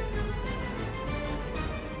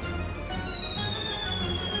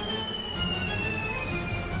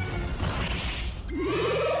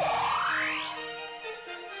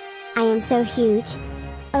 I am so huge.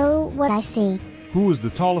 Oh, what I see. Who is the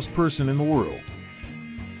tallest person in the world?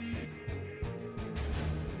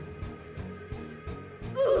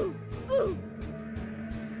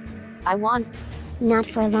 I want. Not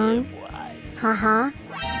for long. Haha.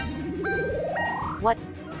 What?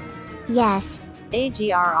 Yes.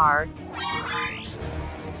 AGRR.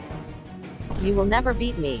 You will never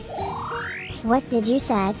beat me. What did you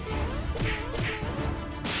said?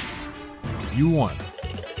 You won.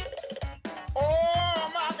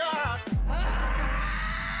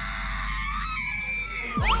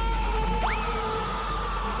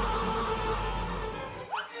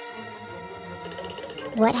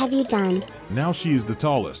 What have you done? Now she is the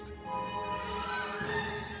tallest.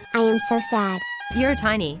 I am so sad. You're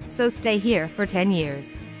tiny, so stay here for 10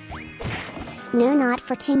 years. No, not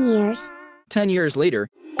for 10 years. 10 years later.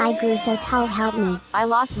 I grew so tall, help me. I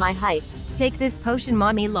lost my height. Take this potion,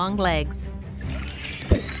 mommy long legs.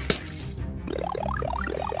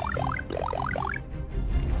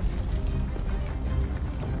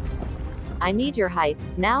 I need your height,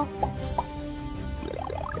 now?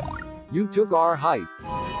 You took our height.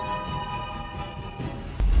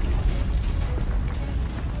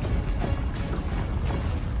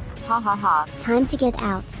 Ha ha ha. Time to get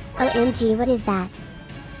out. OMG, what is that?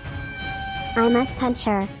 I must punch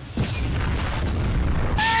her.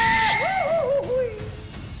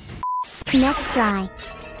 Next try.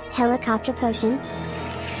 Helicopter potion.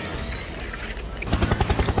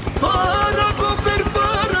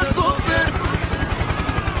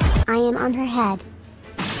 I am on her head.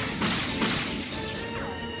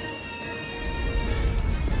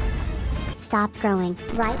 Stop growing,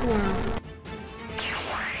 right now.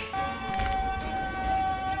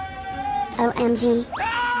 OMG.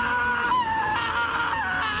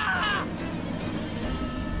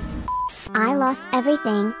 I lost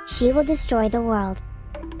everything. She will destroy the world.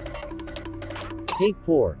 Pink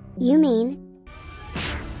poor. You mean?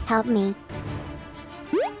 Help me.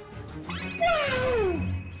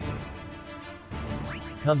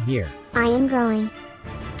 Come here. I am growing.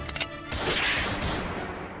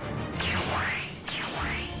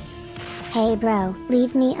 Hey bro,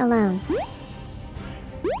 leave me alone.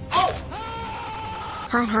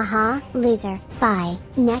 Ha ha ha, loser. Bye.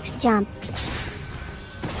 Next jump.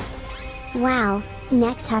 Wow,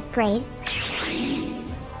 next upgrade.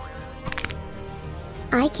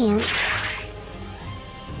 I can't.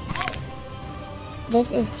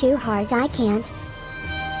 This is too hard, I can't.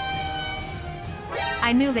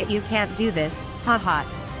 I knew that you can't do this, haha.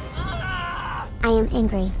 I am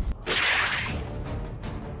angry.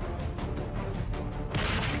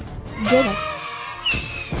 Did it.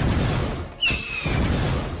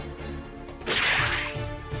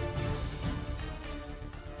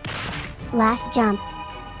 Last jump.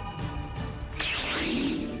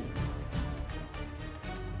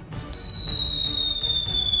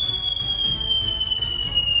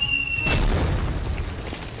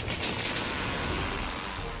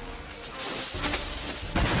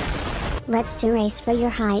 Let's do race for your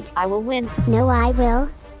height. I will win. No, I will.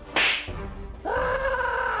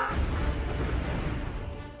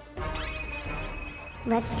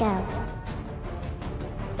 Let's go.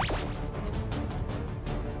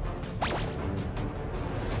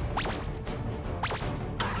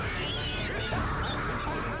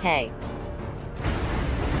 Hey.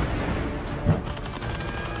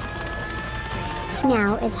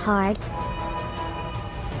 Now is hard.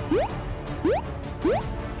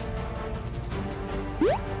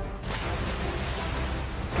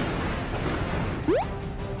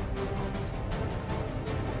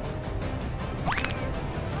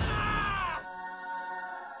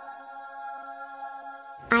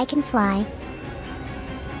 I can fly.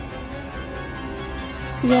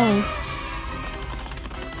 Yay.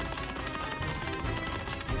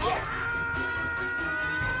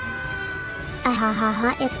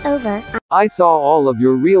 Ahahaha, it's over. I saw all of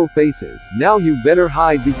your real faces. Now you better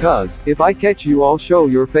hide because, if I catch you I'll show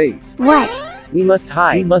your face. What? We must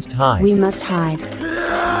hide. We must hide. We must hide.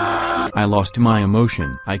 I lost my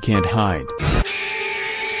emotion. I can't hide.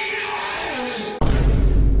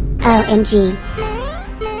 OMG.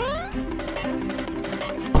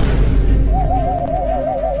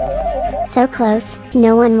 So close,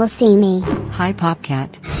 no one will see me. Hi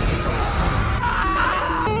Popcat.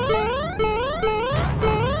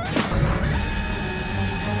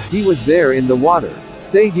 He was there in the water.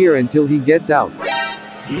 Stay here until he gets out.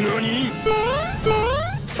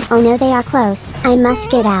 Oh no, they are close. I must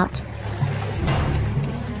get out.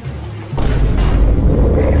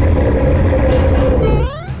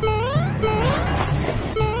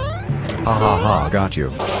 Ha ha ha, got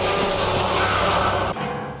you.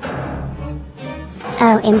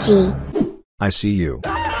 OMG. I see you.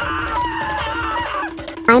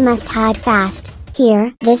 I must hide fast.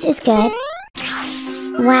 Here, this is good.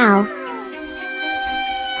 Wow.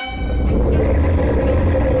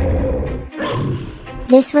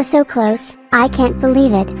 This was so close, I can't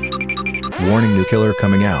believe it. Warning, new killer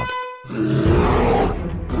coming out.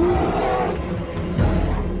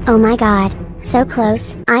 Oh my god, so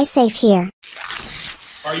close, I safe here.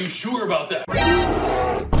 Are you sure about that?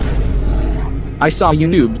 I saw you,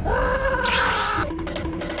 noob.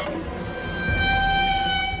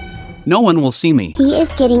 No one will see me. He is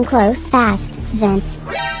getting close fast, Vince.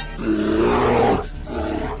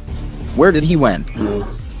 Where did he went?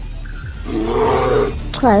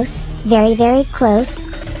 Close, very very close.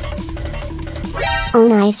 Oh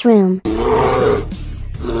nice room.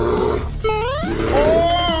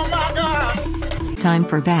 Time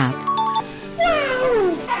for bath.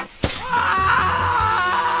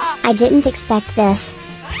 I didn't expect this.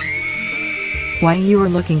 What you were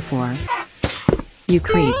looking for? You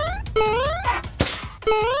creep.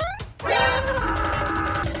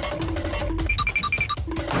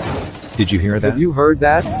 Did you hear that? Have you heard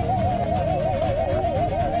that?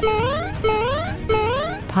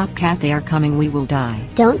 Popcat, they are coming, we will die.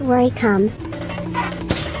 Don't worry, come.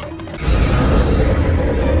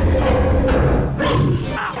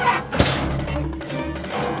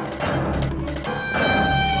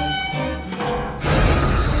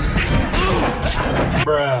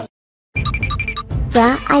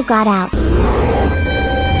 Bruh, I got out.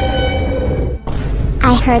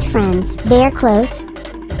 I heard friends. They're close.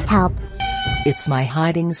 Help. It's my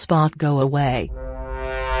hiding spot, go away.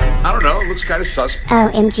 I don't know, it looks kind of sus.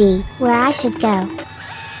 OMG, where I should go.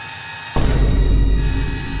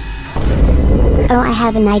 Oh, I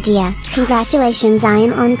have an idea. Congratulations, I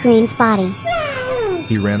am on Green's body.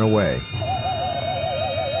 He ran away.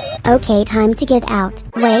 Okay, time to get out.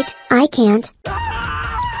 Wait, I can't.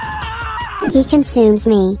 He consumes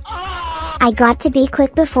me. I got to be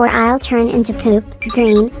quick before I'll turn into poop.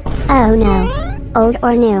 Green. Oh no. Old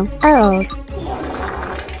or new? Old.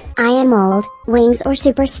 I am old. Wings or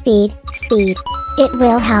super speed? Speed. It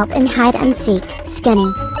will help in hide and seek.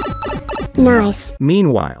 Skinny. Nice.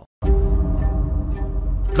 Meanwhile.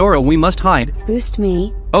 Dora, we must hide. Boost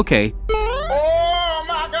me. Okay. Oh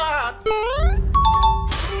my God!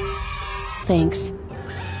 Thanks.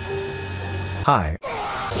 Hi.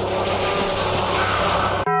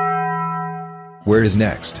 Where is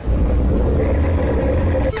next?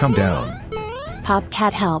 Come down. Pop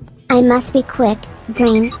cat help. I must be quick.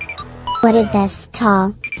 Green. What is this?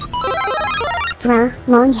 Tall. Bruh,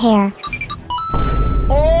 long hair.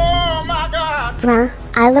 Oh my God! Bruh,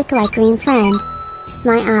 I look like Green friend.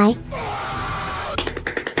 My eye.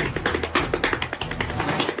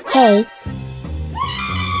 Hey,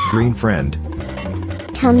 Green friend.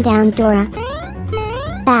 come down, Dora.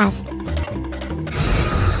 Fast.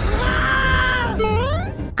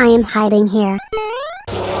 I am hiding here.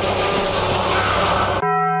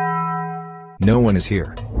 No one is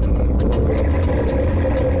here.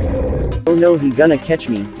 Oh no, he gonna catch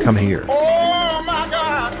me. Come here. Oh my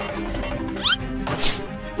God!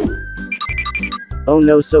 Oh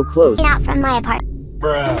no, so close. Get out from my apartment.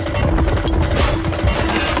 Bruh.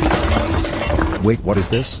 Wait, what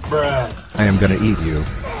is this? Bruh. I am gonna eat you.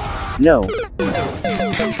 No.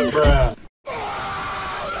 Bruh.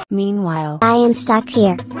 Meanwhile, I am stuck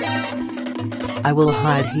here. I will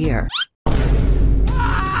hide here.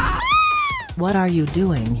 What are you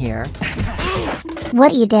doing here?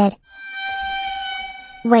 What you did?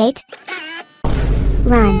 Wait.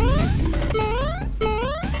 Run.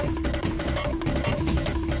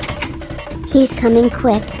 He's coming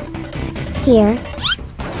quick. Here.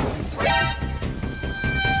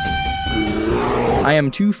 I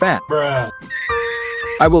am too fat. Bruh.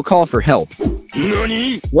 I will call for help.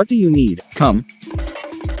 What do you need? Come.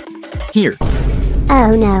 Here.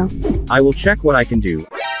 Oh no. I will check what I can do.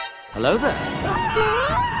 Hello there.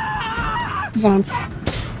 Vince.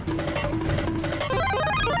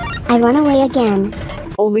 I run away again.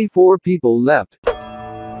 Only 4 people left.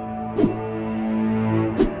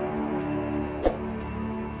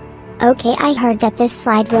 Okay, I heard that this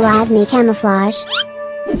slide will add me camouflage.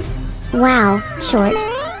 Wow, short.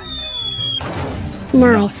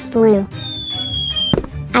 Nice, blue.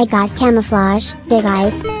 I got camouflage, big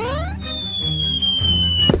eyes.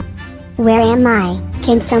 Where am I?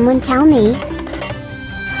 Can someone tell me?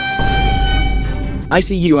 I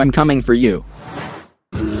see you, I'm coming for you.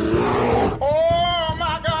 Oh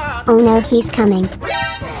my God! Oh no, he's coming.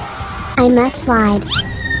 I must slide.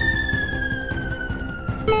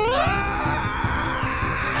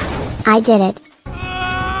 I did it.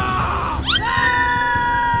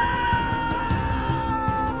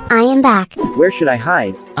 I am back. Where should I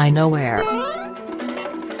hide? I know where.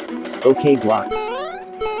 Okay, blocks.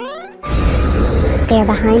 They're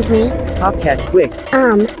behind me. Popcat, quick.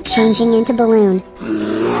 Changing into balloon.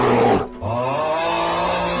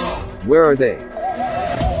 Where are they?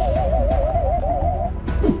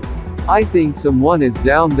 I think someone is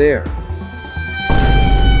down there.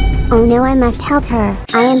 Oh no, I must help her.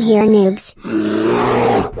 I am here, noobs.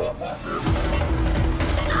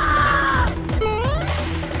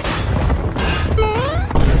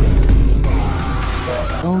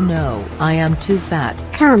 Oh no, I am too fat.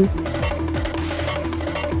 Come.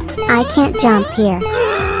 I can't jump here.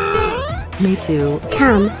 Me too.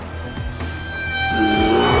 Come.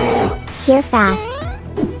 Here fast.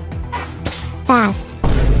 Fast.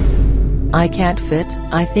 I can't fit,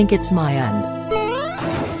 I think it's my end.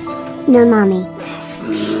 No, mommy.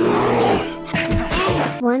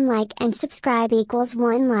 1 like and subscribe equals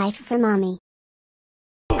 1 life for mommy.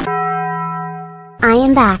 I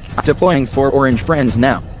am back. Deploying 4 orange friends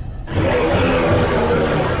now.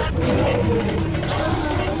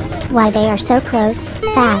 Why they are so close,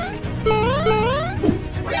 fast.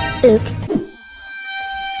 Ook.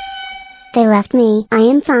 They left me. I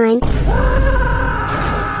am fine.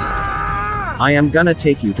 I am gonna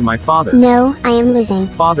take you to my father. No, I am losing.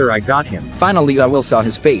 Father, I got him. Finally, I will saw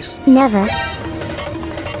his face. Never.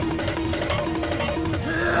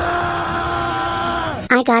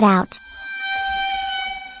 I got out.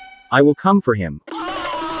 I will come for him.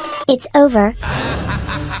 It's over.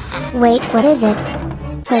 Wait, what is it?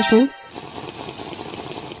 Potion?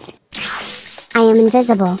 I am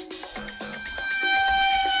invisible.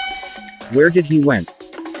 Where did he went?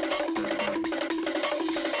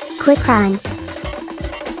 Quick run.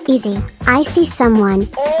 Easy. I see someone.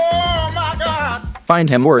 Find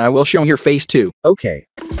him or I will show your face too. Okay.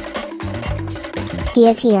 He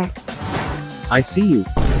is here. I see you.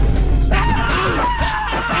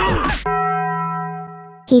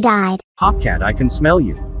 He died. Popcat, I can smell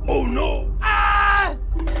you. Oh no!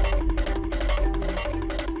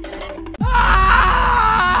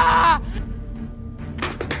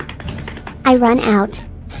 I run out.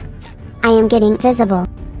 I am getting visible.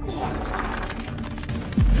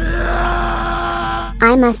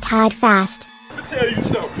 I must hide fast. Let me tell you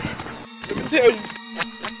something. Let me tell you.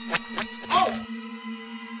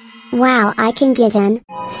 Wow, I can get in.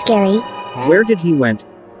 Scary. Where did he went?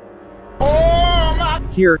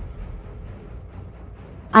 Here.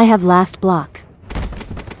 I have last block.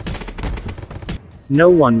 No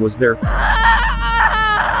one was there.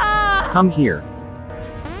 Come here.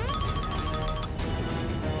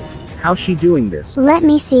 How's she doing this? Let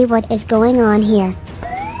me see what is going on here.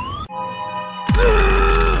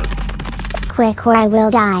 Quick or I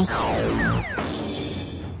will die.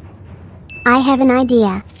 I have an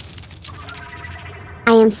idea.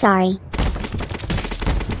 I am sorry.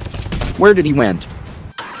 Where did he went?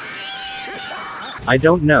 I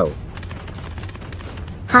don't know.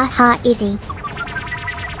 Ha ha, easy.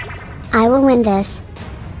 I will win this.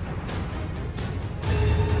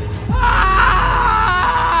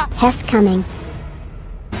 Hess coming.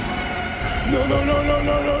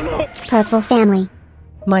 No. Purple family.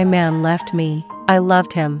 My man left me. I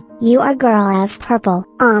loved him. You are girl of purple.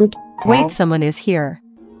 Wait, someone is here.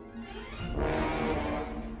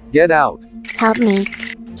 Get out. Help me.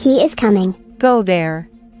 He is coming. Go there.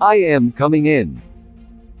 I am coming in.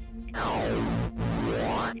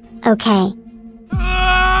 Okay.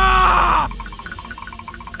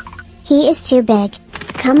 He is too big.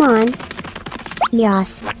 Come on.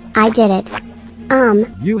 Yes, I did it.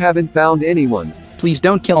 You haven't found anyone. Please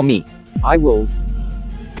don't kill me. I will.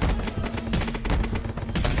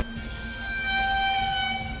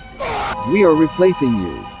 We are replacing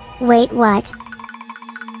you. Wait, what?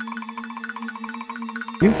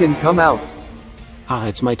 You can come out. Ah,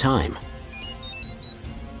 it's my time.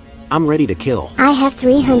 I'm ready to kill. I have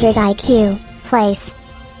 300 IQ. Place.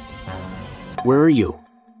 Where are you?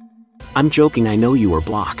 I'm joking, I know you are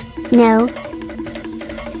block. No.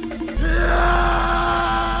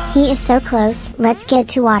 He is so close, let's get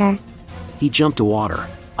to water. He jumped to water.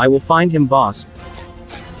 I will find him, boss.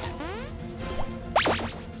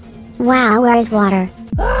 Wow, where is water?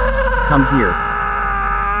 Come here.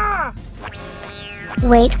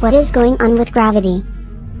 Wait, what is going on with gravity?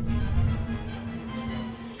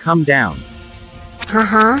 Come down.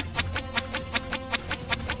 Haha.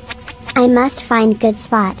 I must find good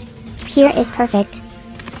spot. Here is perfect.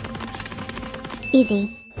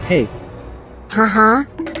 Easy. Hey. Haha.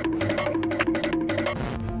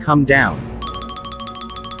 Come down.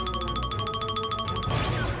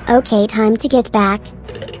 Okay, time to get back.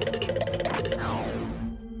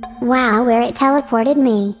 Wow, where it teleported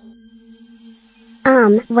me.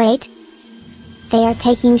 Wait. They are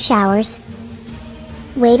taking showers.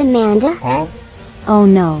 Wait, Amanda? Huh? Oh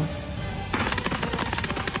no.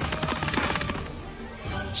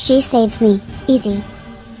 She saved me. Easy.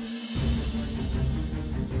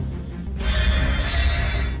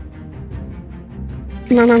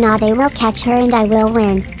 No, they will catch her and I will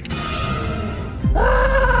win.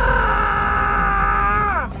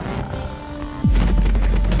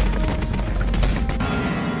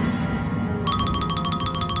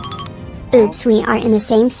 Oops, we are in the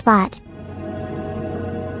same spot.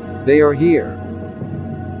 They are here.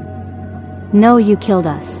 No, you killed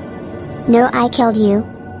us. No, I killed you.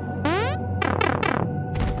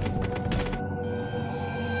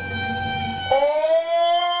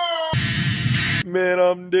 Man,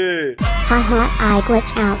 I'm dead. Haha, I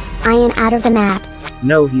glitched out. I am out of the map.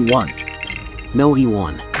 No, he won. No, he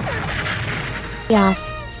won. Yes.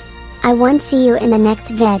 I won't see you in the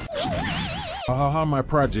next vid. Haha, my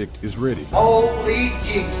project is ready. Holy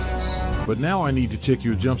Jesus. But now I need to check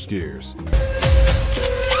your jump scares.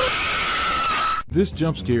 This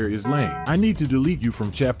jump scare is lame. I need to delete you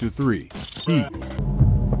from chapter 3. Eat.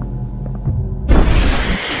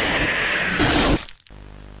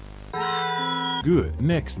 Good,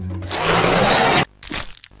 next.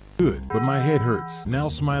 Good, but my head hurts. Now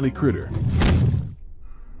smiley critter.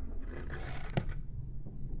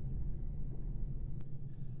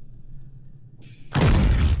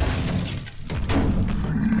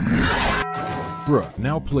 Bruh,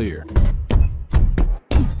 now player.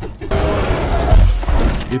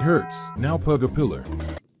 It hurts. Now pug a pillar.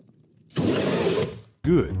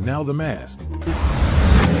 Good, now the mask.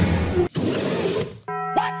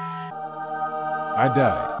 I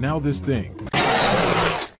died. Now this thing.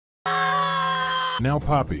 Now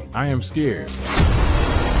Poppy, I am scared.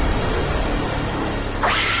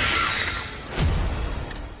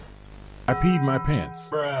 I peed my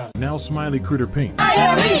pants. Bruh. Now Smiley Critter Pink.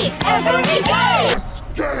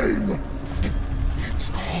 Game!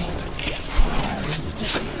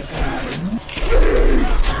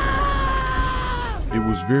 It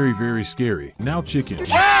was very, very scary. Now Chicken.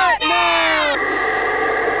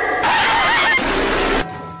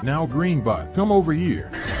 Now Greenbot, come over here.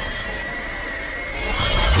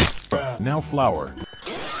 Now Flower.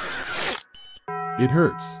 It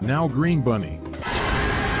hurts. Now Green Bunny.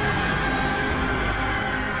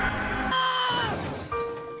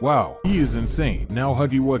 Wow, he is insane. Now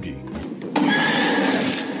Huggy Wuggy.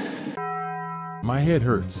 My head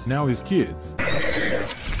hurts. Now his kids.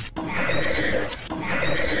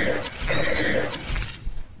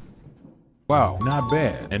 Wow, not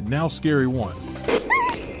bad. And now Scary One.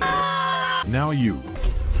 Now you.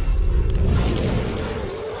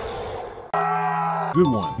 Good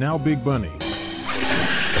one. Now Big Bunny.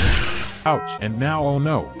 Ouch. And now oh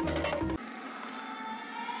no.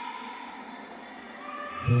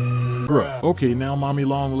 Bruh. Okay, now Mommy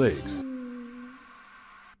Long Legs.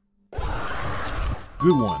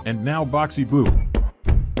 Good one. And now Boxy Boo.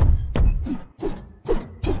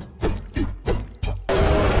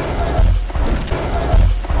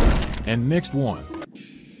 And next one.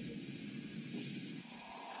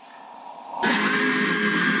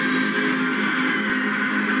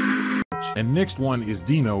 And next one is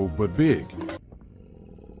Dino, but big.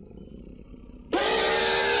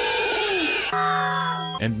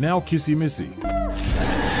 And now Kissy Missy.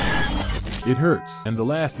 It hurts. And the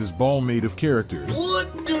last is Ball made of characters.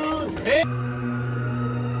 What the heck?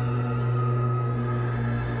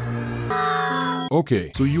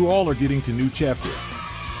 Okay, so you all are getting to new chapter.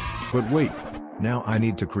 But wait. Now I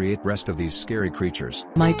need to create rest of these scary creatures.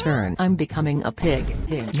 My turn. I'm becoming a pig.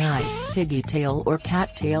 Pig. Nice. Piggy tail or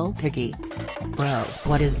cat tail. Piggy. Bro,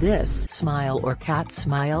 what is this? Smile or cat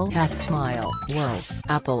smile? Cat smile. Whoa.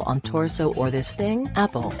 Apple on torso or this thing?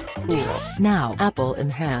 Apple. Cool. Now apple in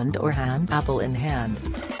hand or hand? Apple in hand.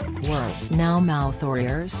 Whoa. Now mouth or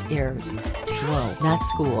ears? Ears. Whoa.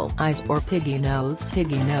 That's cool. Eyes or piggy nose?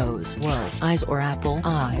 Piggy nose. Whoa. Eyes or apple?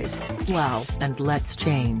 Eyes. Wow. And let's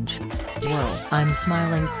change. Whoa. I'm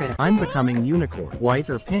smiling critic. I'm becoming unicorn. White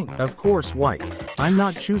or pink? Of course white. I'm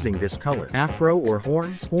not choosing this color. Afro or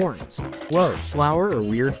horns? Horns. Whoa. Flower or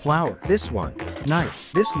weird flower? This one.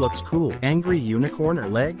 Nice. This looks cool. Angry unicorn or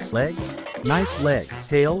legs? Legs. Nice legs.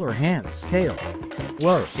 Tail or hands? Tail.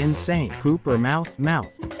 Whoa. Insane. Poop or mouth?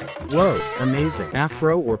 Mouth. Whoa. Amazing.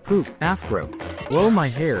 Afro or poop? Afro. Whoa, my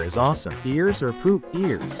hair is awesome. Ears or poop?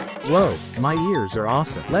 Ears. Whoa, my ears are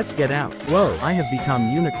awesome. Let's get out. Whoa, I have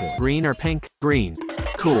become unicorn. Green or pink? Green.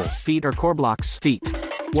 Cool. Feet or core blocks? Feet.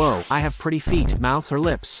 Whoa, I have pretty feet. Mouth or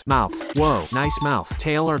lips? Mouth. Whoa, nice mouth.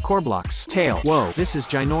 Tail or core blocks? Tail. Whoa, this is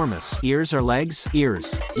ginormous. Ears or legs?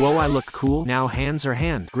 Ears. Whoa, I look cool. Now hands or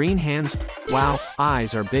hand? Green hands. Wow,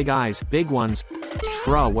 eyes or big eyes? Big ones.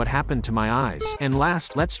 Bruh, what happened to my eyes? And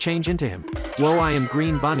last, let's change into him. Whoa, I am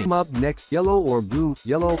Green Bunny. Up next, yellow or blue?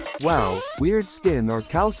 Yellow. Wow, weird skin or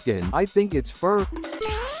cow skin? I think it's fur.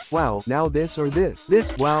 Wow, now this or this?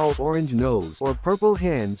 This. Wow, orange nose or purple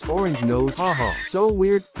hands? Orange nose. Haha. So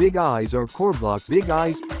weird. Big eyes or core blocks? Big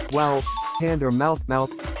eyes. Wow, hand or mouth?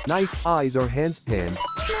 Mouth. Nice. Eyes or hands? Hands.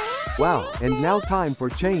 Wow, and now time for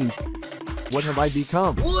change. What have I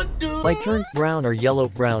become? What the? I turned brown or yellow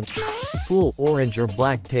brown. Cool orange or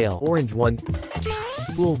black tail? Orange one.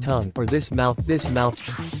 Cool tongue or this mouth? This mouth.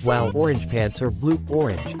 Wow, orange pants or blue?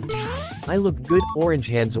 Orange. I look good. Orange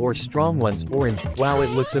hands or strong ones? Orange. Wow, it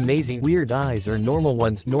looks amazing. Weird eyes or normal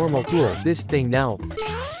ones? Normal. Cool. This thing now.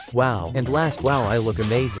 Wow. And last, wow, I look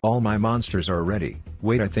amazing. All my monsters are ready.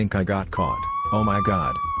 Wait, I think I got caught. Oh my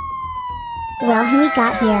god. Well, he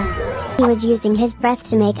got here. He was using his breath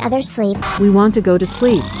to make others sleep. We want to go to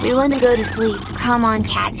sleep. We want to go to sleep. Come on,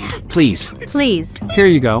 Catnap. Please. Please. Here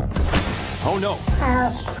you go. Oh no.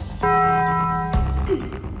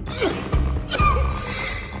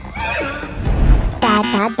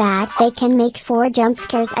 Bad. They can make 4 jump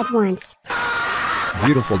scares at once.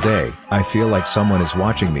 Beautiful day. I feel like someone is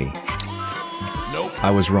watching me. Nope.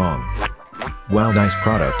 I was wrong. Wow, nice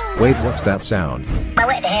product. Wait, what's that sound?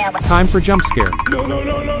 Time for jump scare.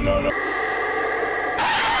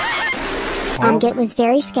 No. Get was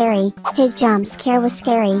very scary. His jump scare was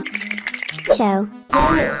scary. Show.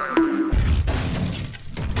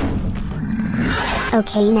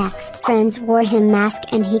 Okay, next. best friends wore him mask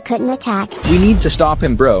and he couldn't attack. We need to stop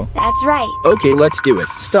him, bro. That's right. Okay, let's do it.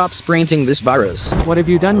 Stop spreading this virus. What have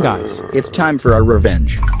you done, guys? It's time for our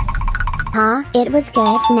revenge. Huh? It was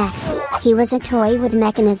good. Next. He was a toy with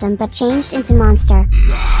mechanism but changed into monster.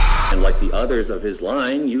 And like the others of his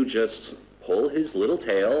line, you just pull his little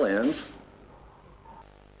tail and...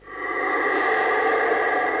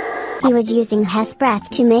 He was using Hess breath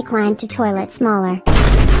to make line to toilet smaller.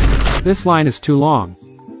 This line is too long.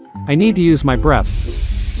 I need to use my breath.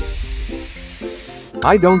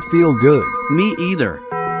 I don't feel good. Me either.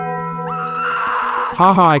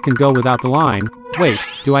 Haha, I can go without the line. Wait,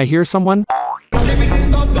 do I hear someone?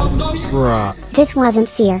 Bruh. This wasn't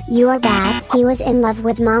fear. You are bad. He was in love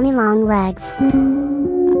with mommy long legs.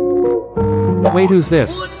 Wait, who's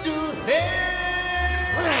this?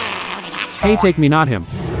 Hey, take me, not him.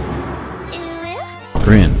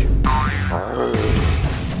 Cringe.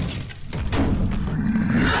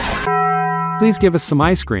 Please give us some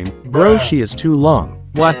ice cream. Bro, she is too long.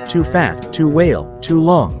 What? Too fat, too whale, too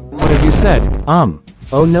long. What have you said?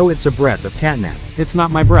 Oh no, it's a breath of catnap. It's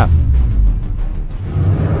not my breath.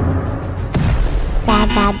 Bad,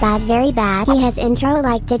 bad, bad, very bad. He has intro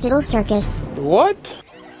like Digital Circus. What?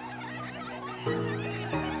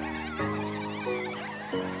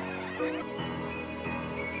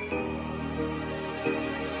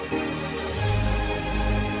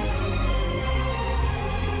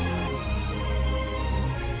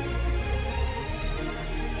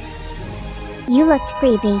 You looked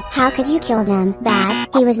creepy. How could you kill them? Bad.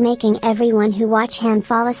 He was making everyone who watch him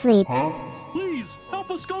fall asleep. Please, help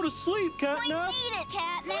us go to sleep, Catnap. Please eat it,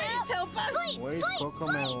 Catnap. Please help us. Sleep, Where's sleep,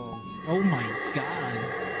 Cocomelon? Oh my god.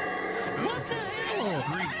 What the hell?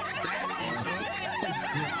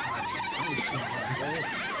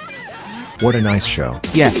 What a nice show.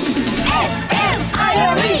 Yes.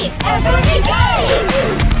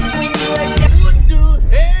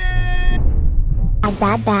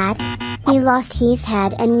 Bad, bad. He lost his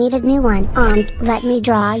head and needed new one. Let me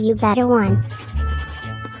draw you better one.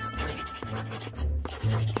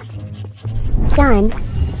 Done.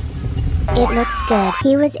 It looks good.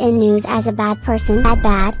 He was in news as a bad person. Bad,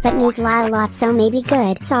 bad, but news lie a lot, so maybe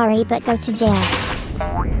good. Sorry, but go to jail.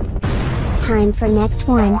 Time for next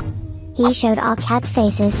one. He showed all cats'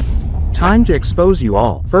 faces. Time to expose you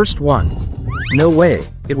all. First one. No way.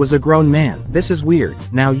 It was a grown man. This is weird.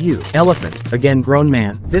 Now you. Elephant. Again grown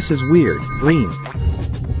man. This is weird. Green.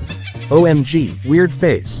 OMG. Weird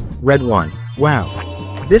face. Red one. Wow.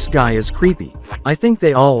 This guy is creepy. I think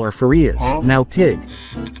they all are furious. Now pig.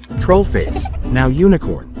 Troll face. Now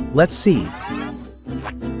unicorn. Let's see.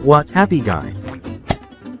 What? Happy guy.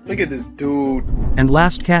 Look at this dude. And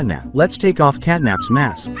last catnap. Let's take off catnap's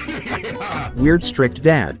mask. Weird strict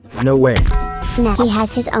dad. No way. Now he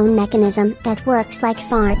has his own mechanism that works like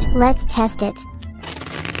fart. Let's test it.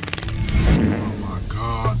 Oh my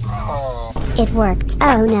god, bro. It worked.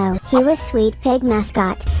 Oh no, he was sweet pig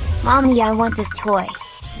mascot. Mommy, I want this toy.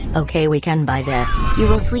 Okay, we can buy this. You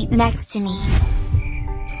will sleep next to me.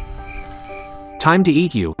 Time to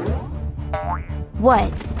eat you. What?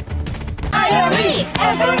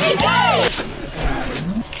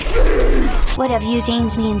 What have you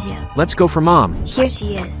changed me into? Let's go for mom. Here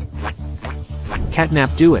she is.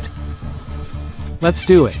 Catnap, do it. Let's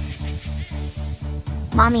do it.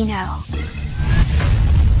 Mommy, no.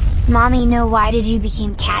 Mommy, no, why did you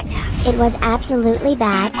become Catnap? It was absolutely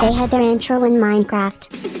bad. They had their intro in Minecraft.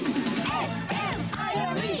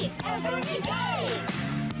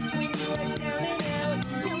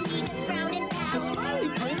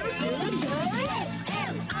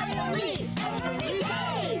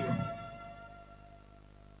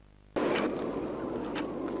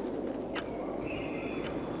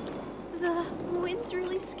 The wind's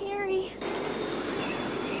really scary.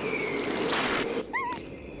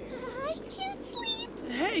 I can't sleep.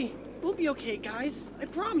 Hey, we'll be okay, guys. I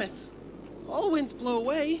promise. All winds blow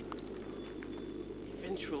away.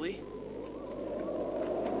 Eventually.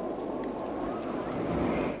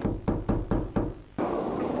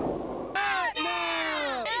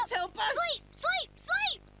 Help us! Sleep! Sleep!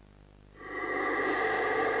 Sleep!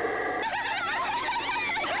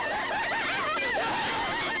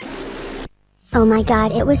 Oh my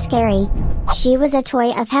god, it was scary. She was a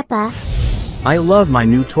toy of Heppa. I love my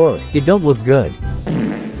new toy. It don't look good.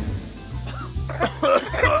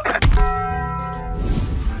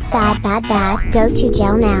 Bad, bad, bad. Go to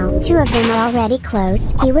jail now. 2 of them are already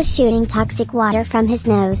closed. He was shooting toxic water from his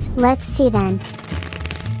nose. Let's see then.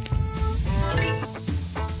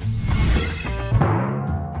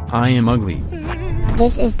 I am ugly.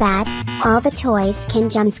 This is bad. All the toys can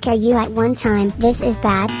jump scare you at one time. This is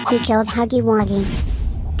bad. He killed Huggy Wuggy.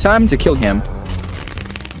 Time to kill him.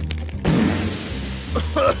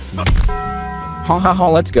 Ha ha ha,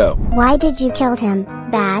 let's go. Why did you kill him?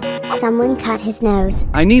 Bad. Someone cut his nose.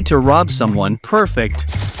 I need to rob someone. Perfect.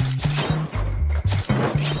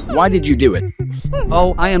 Why did you do it?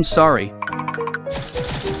 Oh, I am sorry.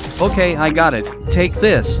 Okay, I got it. Take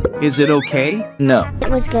this. Is it okay? No. It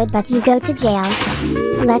was good, but you go to jail.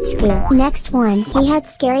 Let's go. Next one. He had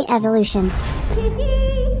scary evolution.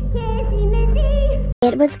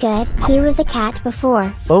 It was good. He was a cat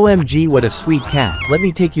before. OMG, what a sweet cat. Let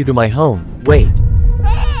me take you to my home. Wait.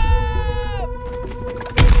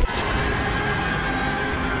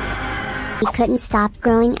 He couldn't stop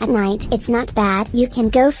growing at night. It's not bad. You can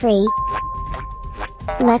go free.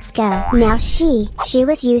 Let's go. Now she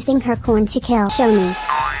was using her corn to kill. Show me.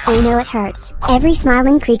 I know it hurts. Every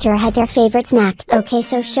smiling creature had their favorite snack. Okay,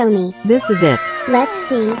 so show me. This is it. Let's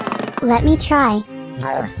see. Let me try.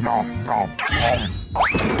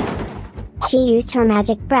 She used her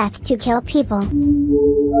magic breath to kill people.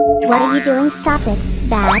 What are you doing? Stop it.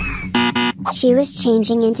 Bad. She was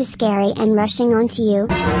changing into scary and rushing onto you.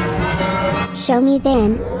 Show me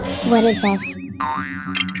then. What is this?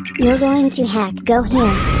 You're going to heck. Go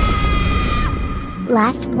here.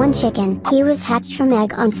 Last one chicken. He was hatched from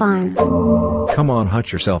egg on farm. Come on,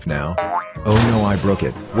 hutch yourself now. Oh no, I broke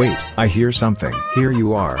it. Wait, I hear something. Here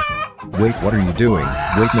you are. Wait, what are you doing?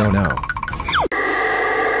 Wait, no.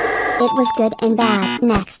 It was good and bad.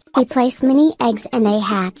 Next, he placed many eggs and they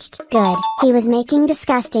hatched. Good. He was making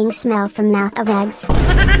disgusting smell from mouth of eggs.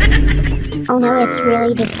 Oh no, it's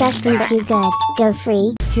really disgusting, but you good. Go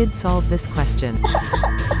free. Kid, solve this question.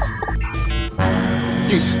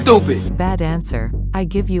 You stupid. Bad answer. I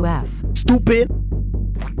give you F. Stupid.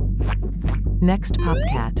 Next,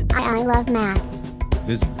 Popcat. I love math.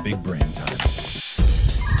 This is big brain time.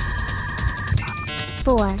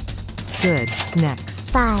 4. Good. Next.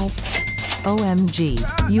 5. OMG.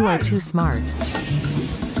 You are too smart.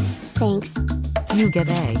 Thanks. You get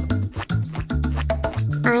A.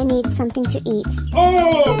 I need something to eat.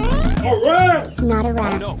 Oh! A rat! Not a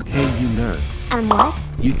rat. Hey, you nerd. What?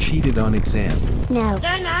 You cheated on exam. No.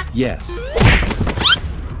 Yes.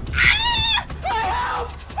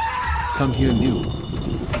 Come here, noob.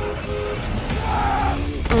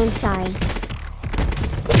 I'm sorry.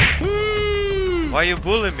 Why you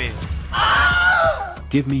bullying me?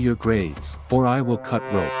 Give me your grades, or I will cut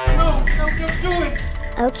rope. No, don't do it!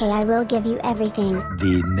 Okay, I will give you everything.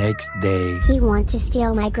 The next day. He wants to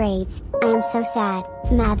steal my grades. I am so sad.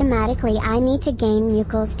 Mathematically, I need to gain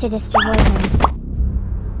mucals to destroy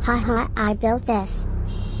him. Haha, I built this.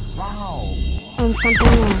 Wow. And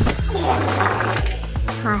something more.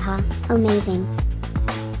 Haha, amazing.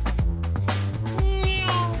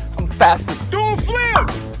 I'm fastest. Do a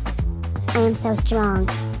flip! I am so strong.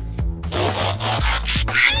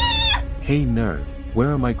 Hey, nerd.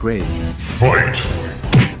 Where are my grades? Fight!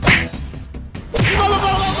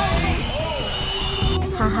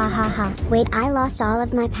 Ha ha ha ha. Wait, I lost all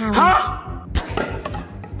of my power. Huh?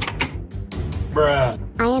 Bruh.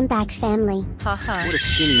 I am back, family. Haha. What a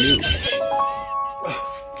skinny noob.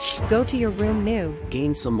 Go to your room, noob.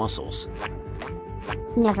 Gain some muscles.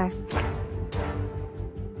 Never.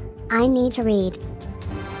 I need to read.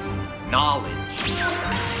 Knowledge.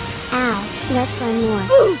 Ow, let's learn more.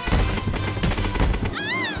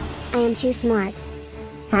 I am too smart.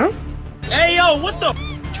 Huh? Hey yo, what the?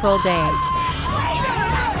 Troll day.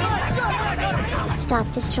 Stop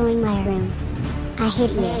destroying my room. I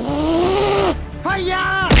hate you.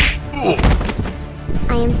 Hiya!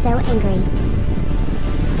 I am so angry.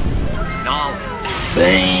 Knowledge.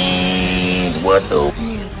 Beans, what the?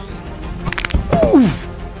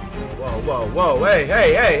 Whoa, hey!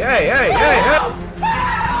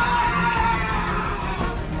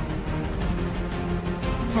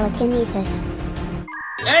 Telekinesis.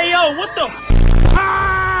 Hey yo, what the?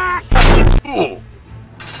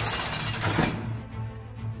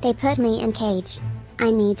 They put me in cage.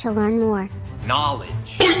 I need to learn more.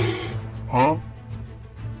 Knowledge. Huh?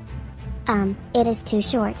 It is too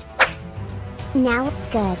short. Now it's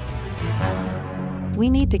good. We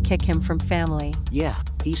need to kick him from family. Yeah,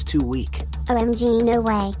 he's too weak. OMG, no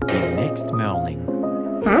way. Next Mowling.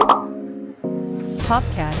 Huh?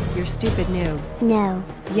 Popcat, you're stupid noob. No.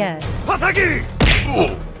 Yes. Hasagi!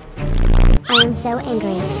 I am so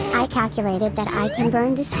angry. I calculated that I can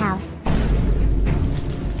burn this house.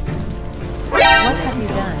 What have you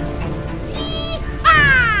done?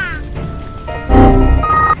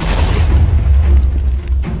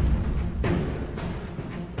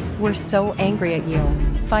 We're so angry at you.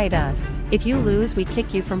 Fight us. If you lose, we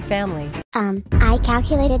kick you from family. I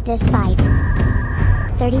calculated this fight.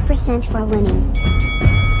 30% for winning.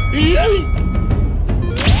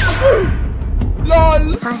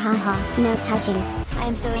 LOL! Ha ha ha, no touching. I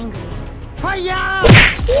am so angry. Hiya!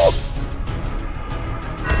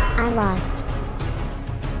 I lost.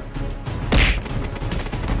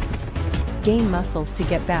 Gain muscles to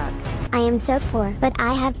get back. I am so poor, but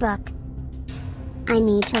I have book. I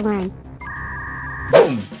need to learn.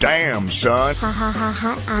 Oh, damn, son. Ha ha ha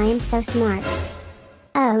ha, I am so smart.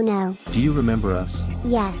 Oh no. Do you remember us?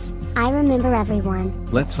 Yes, I remember everyone.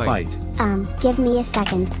 Let's fight. Give me a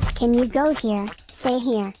second. Can you go here? Stay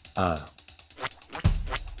here.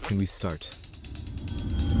 Can we start?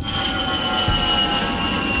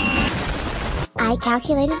 I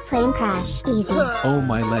calculated plane crash. Easy. Oh,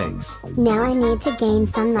 my legs. Now I need to gain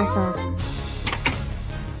some muscles.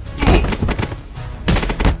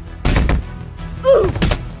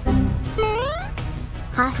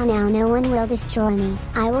 Haha, now no one will destroy me.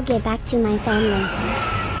 I will get back to my family.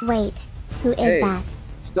 Wait, who is that?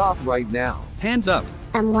 Stop right now. Hands up.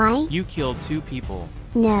 Why? You killed 2 people.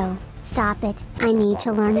 No, stop it. I need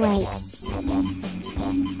to learn wait.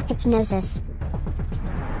 Hypnosis.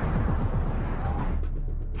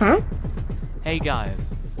 Huh? Hey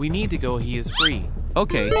guys, we need to go, he is free.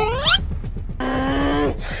 Okay.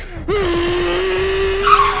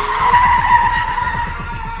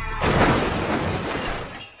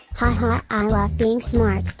 Haha, I love being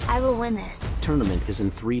smart. I will win this. Tournament is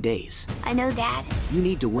in 3 days. I know, Dad. You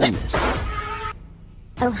need to win this.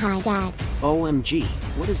 Oh hi Dad. OMG,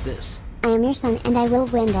 what is this? I am your son and I will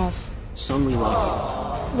win this. Son, we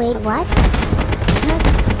love Wait, what?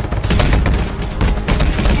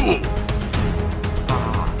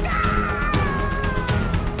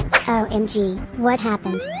 OMG, what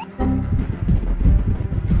happened?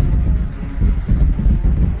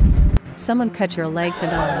 Someone cut your legs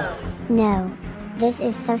and arms. No. This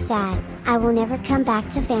is so sad. I will never come back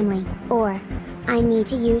to family. Or, I need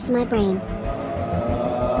to use my brain.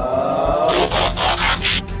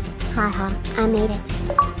 Haha, I made it.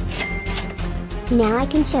 Now I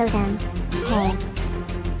can show them. Hey.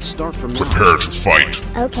 you. Start from now. Prepare to fight.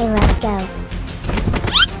 Okay, let's go.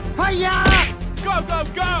 Hiya! Go, go,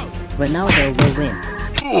 go! Ronaldo will win.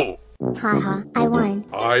 Haha, I won.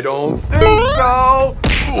 I don't think so!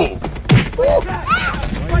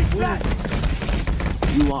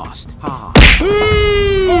 You lost. Haha.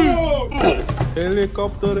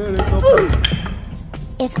 Helicopter, helicopter.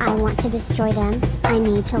 If I want to destroy them, I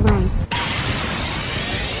need to learn.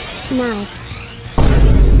 Nice.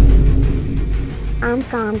 I'm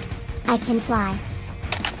Gong. I can fly.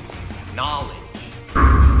 Knowledge.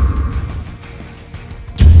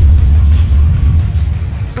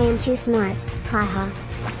 I am too smart. Haha.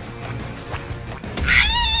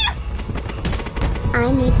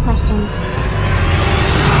 I need questions.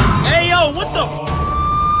 Hey yo, what the?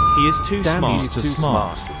 He is too smart. He's too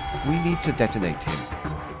smart. We need to detonate him.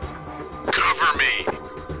 Cover me.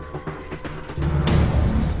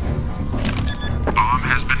 Bomb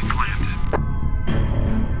has been planted.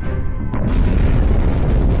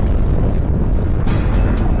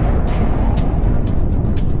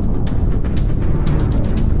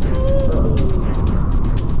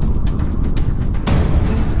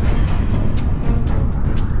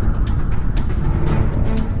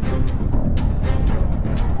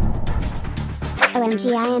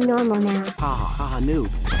 OMG, I am normal now. Haha, haha, noob.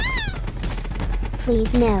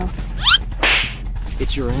 Please, no.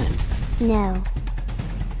 It's your end. No.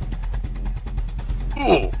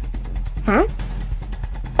 Huh?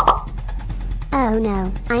 Oh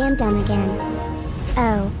no, I am dumb again.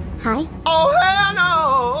 Oh, hi? Oh hell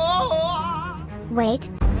no! Wait.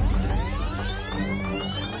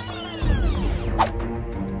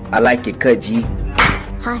 I like it, Kudgy.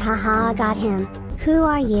 Ha ha ha, I got him. Who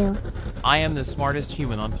are you? I am the smartest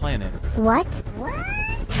human on planet. What?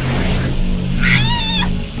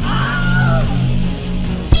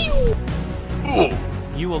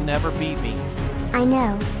 You will never beat me. I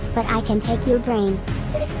know, but I can take your brain.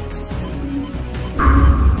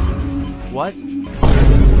 What?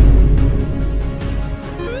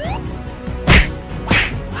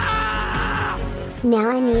 Now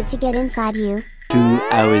I need to get inside you. 2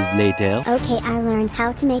 hours later. Okay, I learned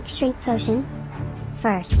how to make shrink potion.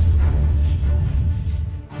 First.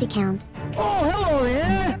 Count. Oh hello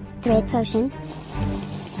there! Thread potion.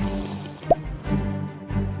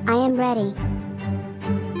 I am ready.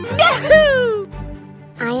 Yahoo!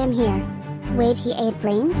 I am here. Wait, he ate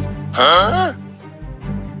brains? Huh?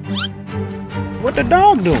 What the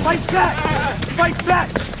dog doing? Fight back! Fight back!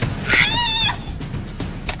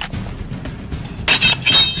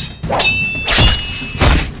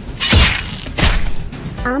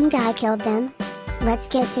 Guy killed them. Let's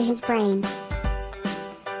get to his brain.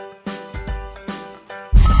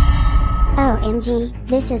 OMG,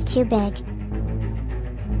 this is too big.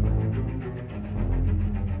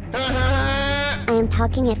 I am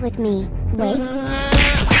talking it with me. Wait.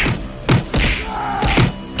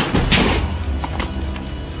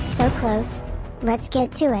 So close. Let's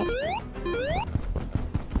get to it.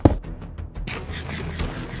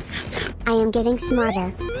 I am getting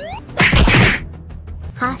smarter.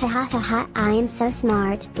 Ha ha ha ha ha, I am so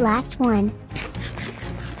smart. Last one.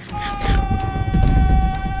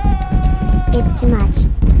 It's too much.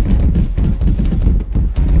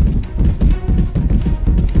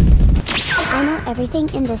 I know everything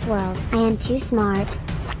in this world. I am too smart.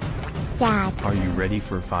 Dad. Are you ready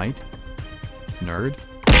for fight? Nerd?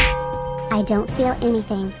 I don't feel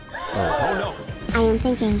anything. Oh no. I am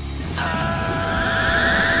thinking.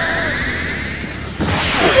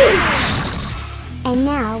 And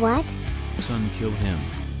now what? Son, kill him.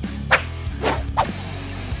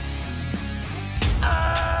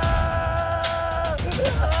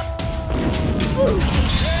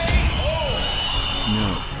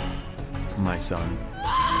 No. My son.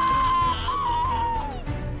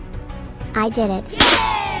 I did it.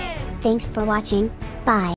 Thanks for watching. Bye.